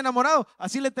corazón enamorado,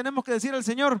 así le tenemos que decir al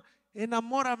Señor: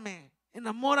 enamórame,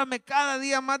 enamórame cada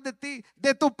día más de ti,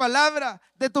 de tu palabra,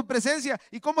 de tu presencia.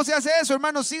 ¿Y cómo se hace eso,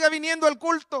 hermano? Siga viniendo al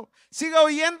culto, siga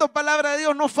oyendo palabra de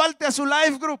Dios, no falte a su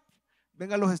life group.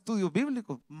 Venga a los estudios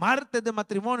bíblicos, martes de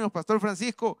matrimonios, Pastor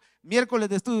Francisco, miércoles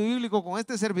de estudio bíblico con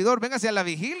este servidor. Véngase a la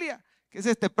vigilia, que es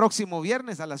este próximo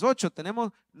viernes a las 8.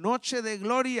 Tenemos noche de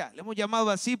gloria, le hemos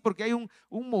llamado así porque hay un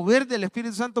mover del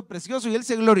Espíritu Santo precioso y Él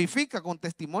se glorifica con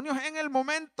testimonios en el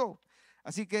momento.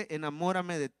 Así que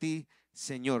enamórame de ti,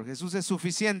 Señor. Jesús es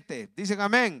suficiente. Dicen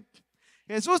amén.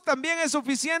 Jesús también es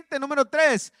suficiente. Número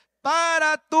 3,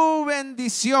 para tu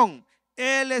bendición.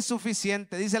 Él es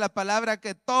suficiente. Dice la palabra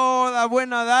que toda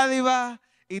buena dádiva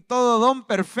y todo don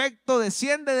perfecto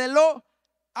desciende de lo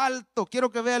alto. Quiero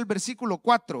que vea el versículo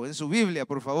 4 en su Biblia,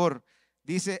 por favor.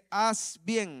 Dice: haz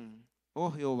bien,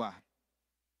 oh Jehová.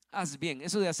 Haz bien.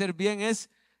 Eso de hacer bien es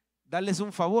darles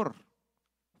un favor.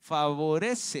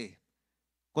 Favorece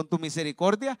con tu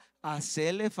misericordia,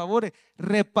 hacele favores,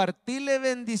 repartirle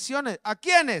bendiciones. ¿A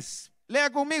quiénes? Lea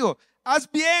conmigo.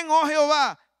 Haz bien, oh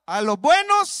Jehová, a los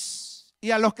buenos y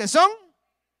a los que son.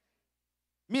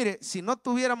 Mire, si no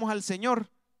tuviéramos al Señor,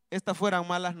 estas fueran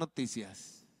malas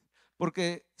noticias.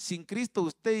 Porque sin Cristo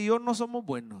usted y yo no somos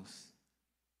buenos.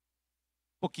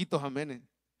 Poquitos amenes.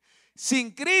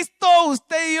 Sin Cristo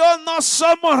usted y yo no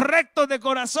somos rectos de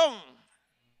corazón.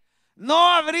 No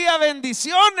habría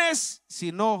bendiciones,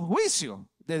 sino juicio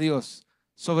de Dios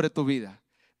sobre tu vida.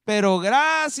 Pero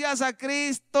gracias a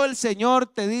Cristo el Señor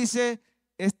te dice: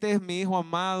 este es mi Hijo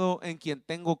amado en quien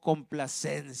tengo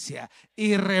complacencia,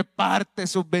 y reparte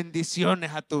sus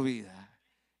bendiciones a tu vida.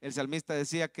 El salmista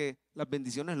decía que las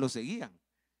bendiciones lo seguían.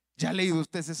 ¿Ya ha leído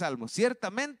usted ese salmo?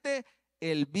 Ciertamente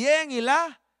el bien y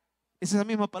la, esa es la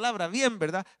misma palabra, bien,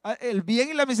 ¿verdad? El bien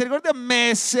y la misericordia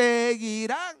me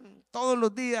seguirán todos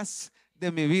los días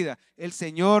de mi vida. El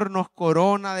Señor nos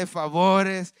corona de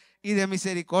favores y de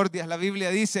misericordias. La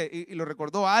Biblia dice, y lo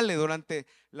recordó Ale durante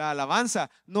la alabanza: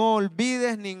 no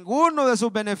olvides ninguno de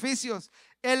sus beneficios.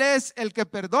 Él es el que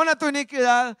perdona tu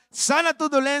iniquidad, sana tu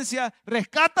dolencia,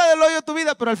 rescata del hoyo tu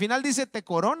vida, pero al final dice: te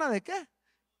corona ¿de qué?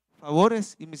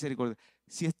 Favores y misericordia.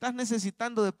 Si estás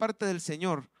necesitando de parte del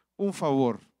Señor un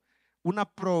favor, una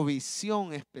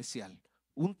provisión especial,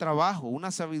 un trabajo,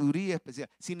 una sabiduría especial,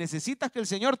 si necesitas que el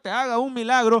Señor te haga un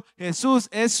milagro, Jesús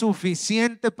es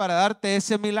suficiente para darte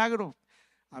ese milagro.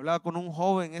 Hablaba con un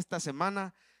joven esta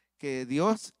semana que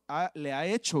Dios le ha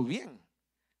hecho bien,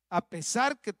 a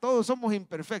pesar que todos somos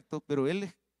imperfectos, pero él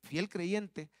es fiel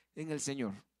creyente en el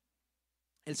Señor.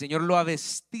 El Señor lo ha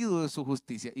vestido de su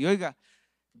justicia. Y oiga,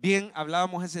 bien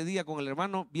hablábamos ese día con el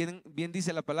hermano, bien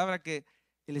dice la palabra que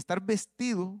el estar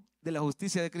vestido de la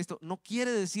justicia de Cristo no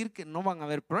quiere decir que no van a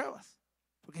haber pruebas,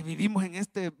 porque vivimos en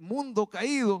este mundo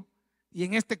caído y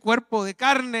en este cuerpo de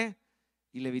carne,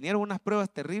 y le vinieron unas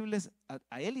pruebas terribles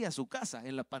a él y a su casa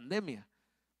en la pandemia,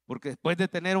 porque después de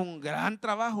tener un gran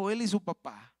trabajo él y su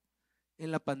papá, en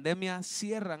la pandemia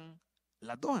cierran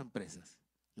las dos empresas,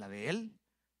 la de él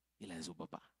y la de su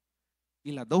papá.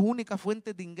 Y las dos únicas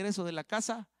fuentes de ingreso de la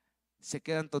casa se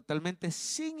quedan totalmente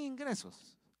sin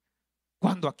ingresos.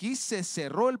 Cuando aquí se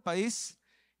cerró el país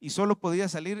y solo podía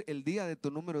salir el día de tu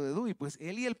número de DUI, pues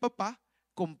él y el papá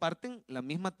comparten la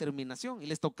misma terminación y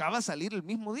les tocaba salir el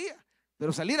mismo día.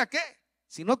 ¿Pero salir a qué?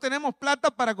 Si no tenemos plata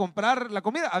para comprar la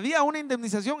comida. Había una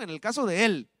indemnización en el caso de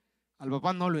él. Al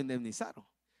papá no lo indemnizaron,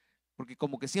 porque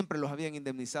como que siempre los habían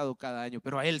indemnizado cada año,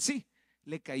 pero a él sí.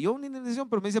 Le cayó una indemnización,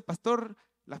 pero me dice, pastor,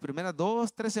 las primeras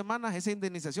 2, 3 semanas esa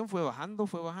indemnización fue bajando,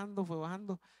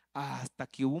 hasta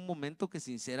que hubo un momento que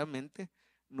sinceramente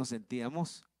nos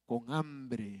sentíamos con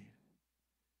hambre.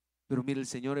 Pero mire, el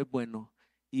Señor es bueno.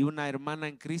 Y una hermana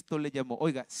en Cristo le llamó,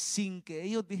 oiga, sin que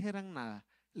ellos dijeran nada,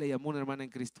 le llamó una hermana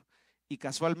en Cristo. Y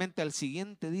casualmente al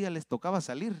siguiente día les tocaba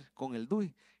salir con el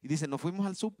DUI. Y dice, no fuimos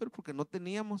al súper porque no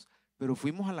teníamos, pero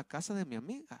fuimos a la casa de mi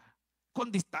amiga. Con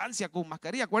distancia, con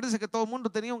mascarilla. Acuérdense que todo el mundo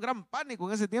tenía un gran pánico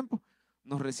en ese tiempo.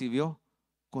 Nos recibió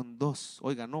con 2,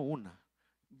 oiga, no una,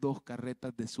 2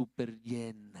 carretas de súper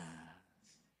llenas.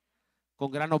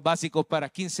 Con granos básicos para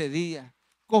 15 días.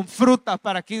 Con frutas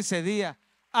para 15 días.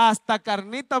 Hasta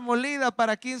carnita molida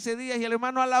para 15 días. Y el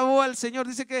hermano alabó al Señor.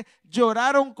 Dice que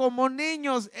lloraron como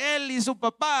niños él y su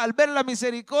papá al ver la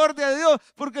misericordia de Dios,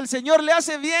 porque el Señor le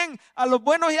hace bien a los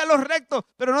buenos y a los rectos.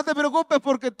 Pero no te preocupes,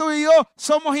 porque tú y yo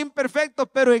somos imperfectos,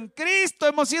 pero en Cristo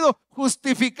hemos sido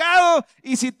justificados.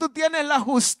 Y si tú tienes la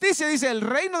justicia, dice, el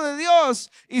reino de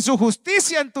Dios y su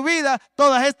justicia en tu vida,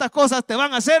 todas estas cosas te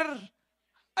van a hacer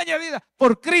añadida.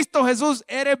 Por Cristo Jesús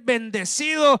eres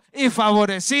bendecido y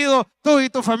favorecido, tú y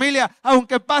tu familia.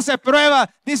 Aunque pases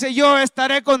prueba, dice, yo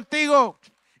estaré contigo.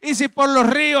 Y si por los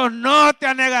ríos, no te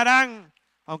anegarán.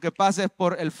 Aunque pases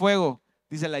por el fuego,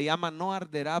 dice, la llama no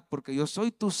arderá, porque yo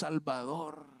soy tu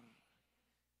Salvador.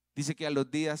 Dice que a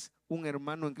los días un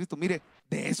hermano en Cristo, mire,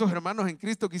 de esos hermanos en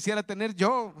Cristo quisiera tener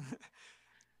yo.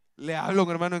 Le hablo a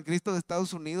un hermano en Cristo de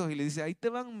Estados Unidos y le dice, ahí te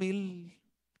van 1000.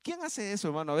 ¿Quién hace eso,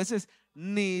 hermano? A veces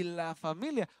ni la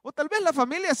familia, o tal vez la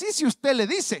familia sí, si usted le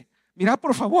dice, mira,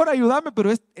 por favor, ayúdame,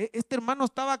 pero este hermano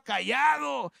estaba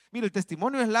callado. Mira, el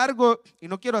testimonio es largo y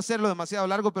no quiero hacerlo demasiado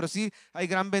largo, pero sí hay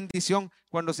gran bendición.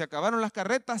 Cuando se acabaron las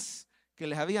carretas que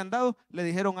les habían dado, le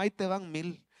dijeron, ahí te van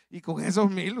 1000. Y con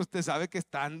esos 1000, usted sabe que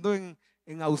estando en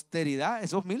austeridad,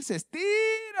 esos 1000 se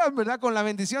estiran, ¿verdad? Con la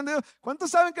bendición de Dios.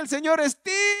 ¿Cuántos saben que el Señor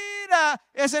estira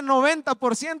ese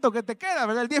 90% que te queda,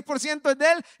 ¿verdad? El 10% es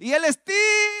de Él y Él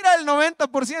estira el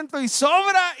 90% y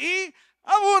sobra y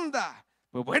abunda.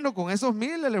 Pues bueno, con esos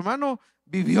 1000 el hermano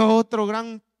vivió otro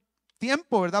gran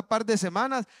tiempo, ¿verdad? Par de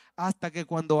semanas, hasta que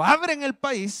cuando abren el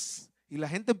país y la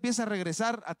gente empieza a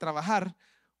regresar a trabajar,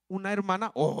 una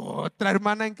hermana, otra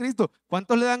hermana en Cristo.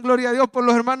 ¿Cuántos le dan gloria a Dios por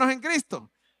los hermanos en Cristo?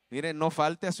 Mire, no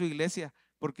falte a su iglesia,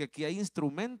 porque aquí hay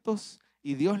instrumentos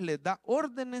y Dios les da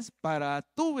órdenes para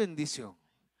tu bendición.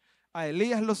 A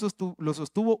Elías lo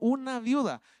sostuvo una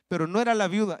viuda, pero no era la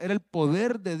viuda, era el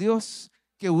poder de Dios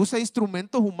que usa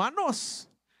instrumentos humanos.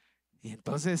 Y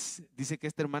entonces dice que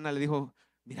esta hermana le dijo,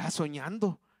 mira,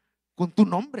 soñando con tu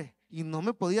nombre, y no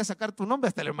me podía sacar tu nombre.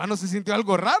 Hasta el hermano se sintió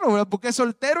algo raro, ¿verdad? Porque es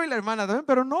soltero y la hermana también,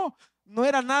 pero no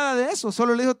era nada de eso.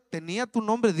 Solo le dijo, tenía tu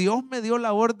nombre, Dios me dio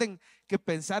la orden que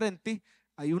pensara en ti.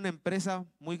 Hay una empresa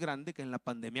muy grande que en la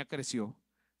pandemia creció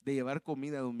de llevar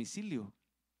comida a domicilio.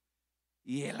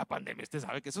 Y en la pandemia usted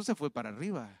sabe que eso se fue para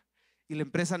arriba. Y la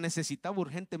empresa necesitaba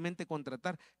urgentemente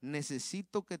contratar.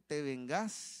 Necesito que te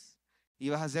vengas y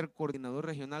vas a ser coordinador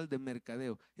regional de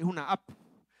mercadeo. Es una app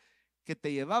que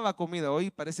te llevaba comida. Hoy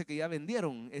parece que ya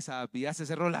vendieron esa app y ya se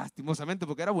cerró lastimosamente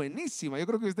porque era buenísima. Yo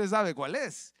creo que usted sabe cuál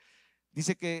es.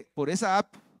 Dice que por esa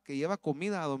app que lleva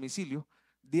comida a domicilio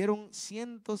dieron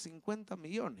 150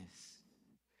 millones.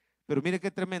 Pero mire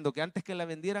qué tremendo, que antes que la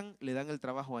vendieran le dan el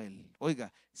trabajo a él.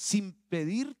 Oiga, sin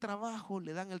pedir trabajo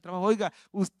le dan el trabajo. Oiga,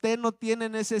 usted no tiene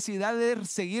necesidad de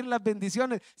seguir las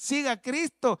bendiciones. Siga a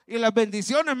Cristo y las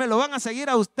bendiciones me lo van a seguir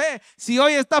a usted. Si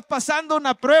hoy estás pasando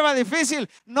una prueba difícil,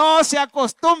 no se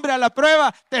acostumbre a la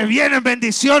prueba. Te vienen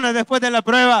bendiciones después de la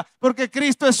prueba, porque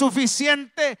Cristo es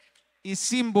suficiente. Y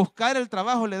sin buscar el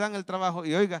trabajo le dan el trabajo.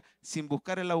 Y oiga, sin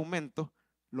buscar el aumento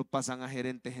lo pasan a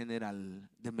gerente general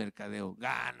de mercadeo,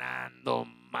 ganando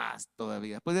más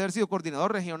todavía. Después de haber sido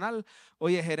coordinador regional,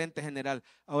 hoy es gerente general.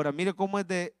 Ahora mire cómo es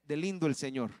de lindo el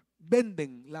Señor.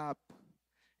 Venden la app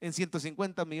en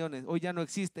 150 millones. Hoy ya no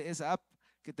existe esa app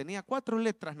que tenía 4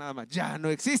 letras nada más. Ya no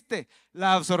existe.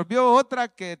 La absorbió otra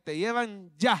que te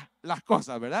llevan ya las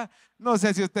cosas, ¿verdad? No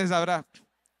sé si usted sabrá.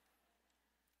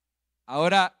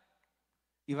 Ahora,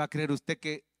 ¿iba a creer usted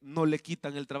que no le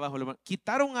quitan el trabajo?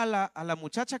 Quitaron a la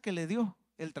muchacha que le dio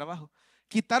el trabajo.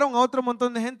 Quitaron a otro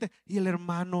montón de gente y el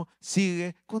hermano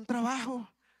sigue con trabajo.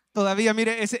 Todavía,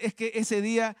 mire, es que ese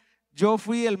día yo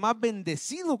fui el más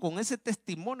bendecido con ese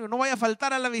testimonio. No vaya a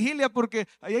faltar a la vigilia porque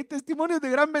ahí hay testimonios de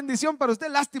gran bendición para usted.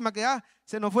 Lástima que ya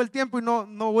se nos fue el tiempo y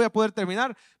no voy a poder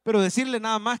terminar. Pero decirle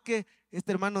nada más que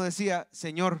este hermano decía: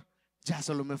 Señor, ya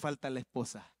solo me falta la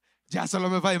esposa. Ya solo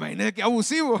me falta, imagínese qué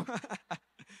abusivo.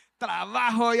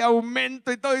 Trabajo y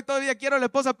aumento y todo, y todavía quiero la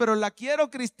esposa, pero la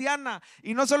quiero cristiana.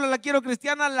 Y no solo la quiero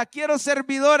cristiana, la quiero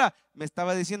servidora. Me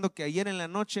estaba diciendo que ayer en la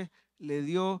noche le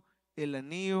dio el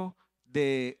anillo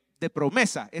de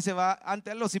promesa. Ese va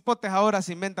antes. Los hipotes ahora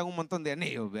se inventan un montón de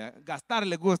anillos, ¿verdad? Gastar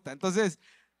les gusta. Entonces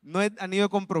no es anillo de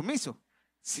compromiso,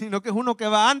 sino que es uno que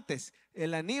va antes.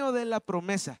 El anillo de la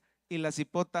promesa. Y la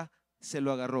cipota se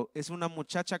lo agarró. Es una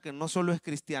muchacha que no solo es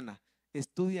cristiana,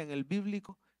 estudia en el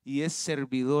bíblico y es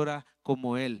servidora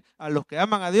como él. A los que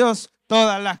aman a Dios,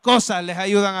 todas las cosas les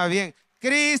ayudan a bien.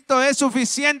 Cristo es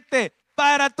suficiente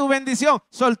para tu bendición.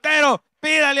 Soltero,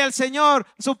 pídale al Señor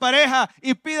su pareja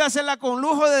y pídasela con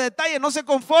lujo de detalle. No se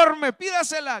conforme,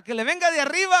 pídasela, que le venga de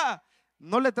arriba.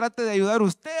 No le trate de ayudar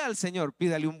usted al Señor.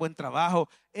 Pídale un buen trabajo.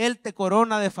 Él te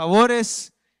corona de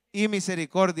favores y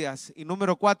misericordias. Y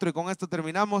número 4, y con esto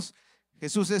terminamos: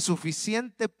 Jesús es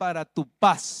suficiente para tu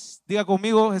paz. Diga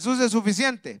conmigo: Jesús es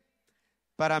suficiente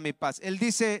para mi paz. Él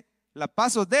dice: la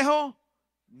paz os dejo,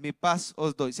 mi paz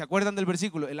os doy. ¿Se acuerdan del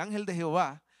versículo? El ángel de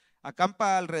Jehová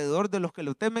acampa alrededor de los que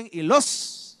lo temen y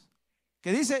los,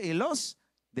 ¿qué dice? Y los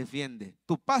defiende.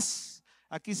 Tu paz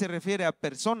aquí se refiere a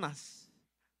personas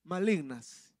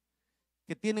malignas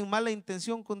que tienen mala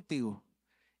intención contigo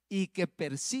y que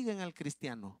persiguen al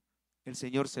cristiano. El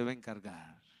Señor se va a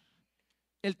encargar.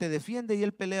 Él te defiende y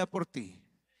Él pelea por ti.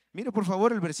 Mire por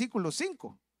favor el versículo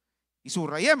 5 y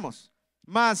subrayemos: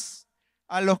 mas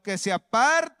a los que se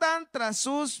apartan tras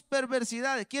sus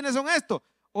perversidades. ¿Quiénes son estos?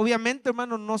 Obviamente,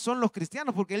 hermanos, no son los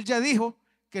cristianos, porque Él ya dijo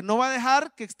que no va a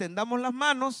dejar que extendamos las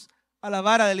manos a la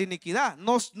vara de la iniquidad.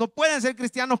 No pueden ser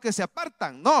cristianos que se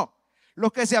apartan, no.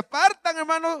 Los que se apartan,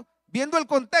 hermanos, viendo el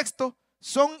contexto,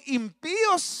 son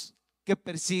impíos que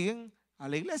persiguen a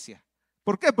la iglesia.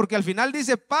 ¿Por qué? Porque al final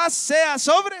dice: paz sea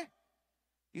sobre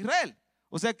Israel.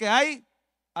 O sea que hay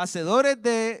hacedores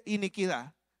de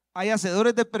iniquidad, hay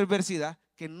hacedores de perversidad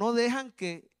que no dejan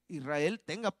que Israel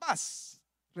tenga paz.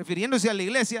 Refiriéndose a la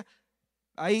iglesia,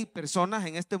 hay personas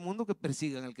en este mundo que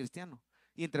persiguen al cristiano.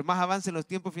 Y entre más avancen los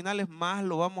tiempos finales, más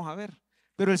lo vamos a ver.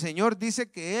 Pero el Señor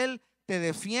dice que Él te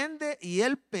defiende y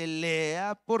Él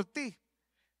pelea por ti.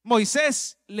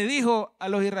 Moisés le dijo a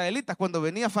los israelitas cuando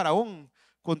venía Faraón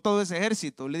con todo ese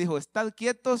ejército, le dijo: estad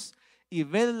quietos y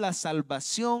ved la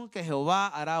salvación que Jehová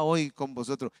hará hoy con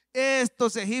vosotros.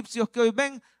 Estos egipcios que hoy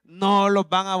ven, no los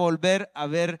van a volver a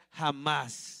ver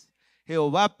jamás.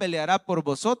 Jehová peleará por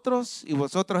vosotros y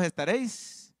vosotros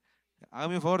estaréis.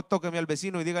 Hágame un favor, tóqueme al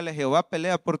vecino y dígale: Jehová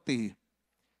pelea por ti.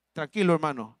 Tranquilo,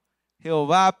 hermano.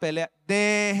 Jehová pelea.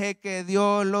 Deje que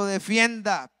Dios lo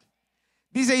defienda.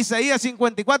 Dice Isaías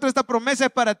 54, esta promesa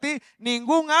es para ti: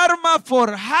 ningún arma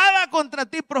forjada contra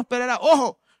ti prosperará.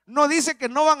 Ojo, no dice que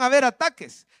no van a haber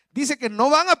ataques, dice que no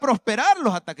van a prosperar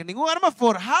los ataques. Ningún arma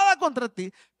forjada contra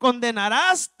ti.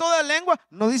 Condenarás toda lengua.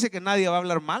 No dice que nadie va a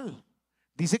hablar mal,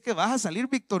 dice que vas a salir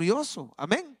victorioso.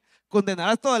 Amén.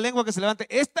 Condenarás toda lengua que se levante.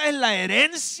 Esta es la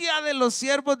herencia de los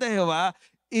siervos de Jehová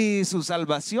y su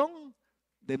salvación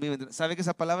de mí vendrá. ¿Sabe que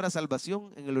esa palabra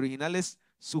salvación en el original es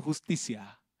su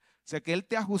justicia? O sea que Él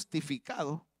te ha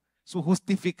justificado, su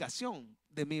justificación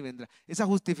de mí vendrá. Esa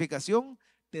justificación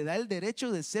te da el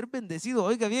derecho de ser bendecido.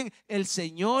 Oiga bien, el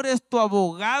Señor es tu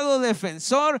abogado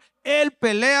defensor, Él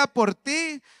pelea por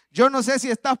ti. Yo no sé si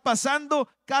estás pasando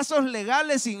casos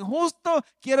legales injustos.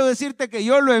 Quiero decirte que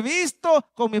yo lo he visto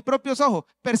con mis propios ojos.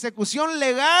 Persecución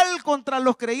legal contra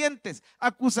los creyentes,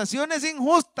 acusaciones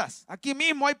injustas. Aquí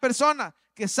mismo hay personas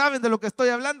que saben de lo que estoy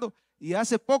hablando. Y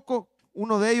hace poco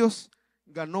uno de ellos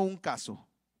ganó un caso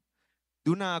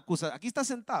de una acusación. Aquí está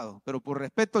sentado, pero por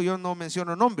respeto yo no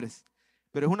menciono nombres.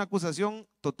 Pero es una acusación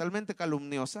totalmente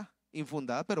calumniosa,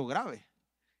 infundada, pero grave.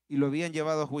 Y lo habían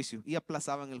llevado a juicio y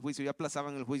aplazaban el juicio, y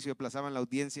aplazaban el juicio, y aplazaban la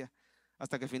audiencia,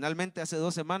 hasta que finalmente hace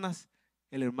 2 semanas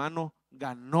el hermano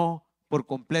ganó por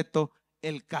completo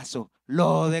el caso.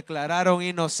 Lo declararon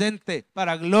inocente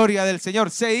para gloria del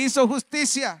Señor. Se hizo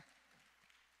justicia.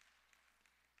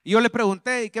 Y yo le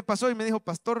pregunté: ¿y qué pasó? Y me dijo: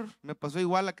 pastor, me pasó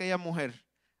igual a aquella mujer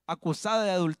acusada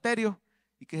de adulterio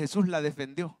y que Jesús la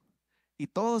defendió. Y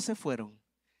todos se fueron.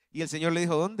 Y el Señor le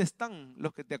dijo: ¿dónde están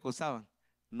los que te acusaban?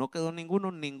 No quedó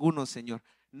ninguno, Señor.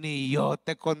 Ni yo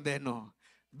te condeno.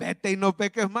 Vete y no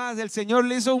peques más. El Señor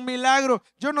le hizo un milagro.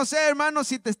 Yo no sé, hermano,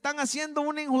 si te están haciendo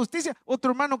una injusticia.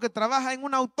 Otro hermano que trabaja en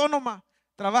una autónoma,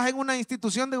 trabaja en una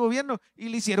institución de gobierno y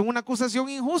le hicieron una acusación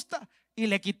injusta y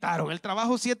le quitaron el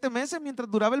trabajo 7 meses mientras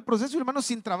duraba el proceso, hermano,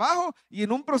 sin trabajo y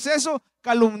en un proceso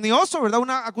calumnioso, ¿verdad?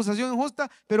 Una acusación injusta,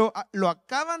 pero lo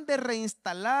acaban de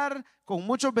reinstalar con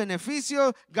muchos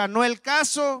beneficios, ganó el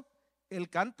caso. Él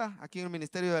canta aquí en el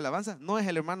Ministerio de Alabanza, no es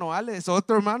el hermano Ale, es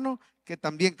otro hermano que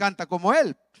también canta como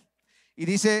él. Y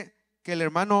dice que el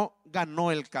hermano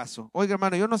ganó el caso. Oiga,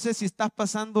 hermano, yo no sé si estás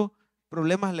pasando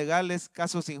problemas legales,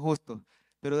 casos injustos,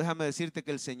 pero déjame decirte que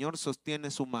el Señor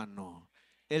sostiene su mano.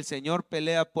 El Señor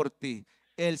pelea por ti.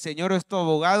 El Señor es tu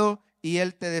abogado y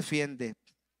Él te defiende.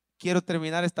 Quiero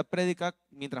terminar esta prédica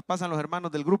mientras pasan los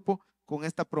hermanos del grupo con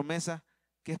esta promesa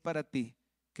que es para ti,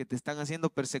 que te están haciendo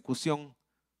persecución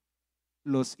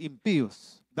los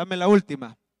impíos. Dame la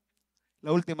última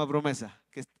promesa,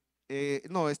 que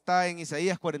no, está en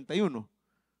Isaías 41.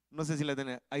 No sé si la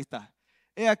tenés, ahí está.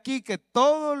 He aquí que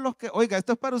todos los que, oiga,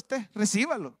 esto es para usted,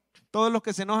 recíbalo. Todos los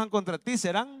que se enojan contra ti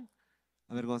serán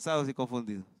avergonzados y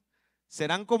confundidos.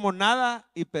 Serán como nada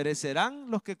y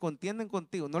perecerán los que contienden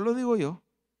contigo. No lo digo yo,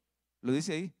 lo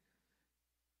dice ahí.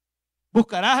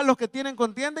 Buscarás a los que tienen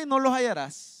contienda y no los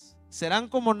hallarás. Serán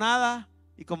como nada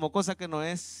y como cosa que no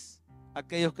es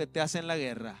aquellos que te hacen la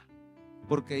guerra.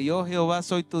 Porque yo, Jehová,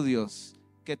 soy tu Dios,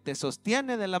 que te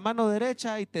sostiene de la mano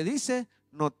derecha y te dice,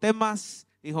 no temas,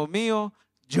 hijo mío,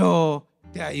 yo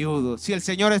te ayudo. Si el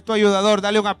Señor es tu ayudador,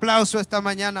 dale un aplauso esta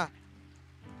mañana.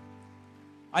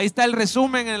 Ahí está el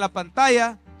resumen en la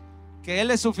pantalla, que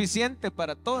Él es suficiente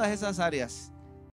para todas esas áreas.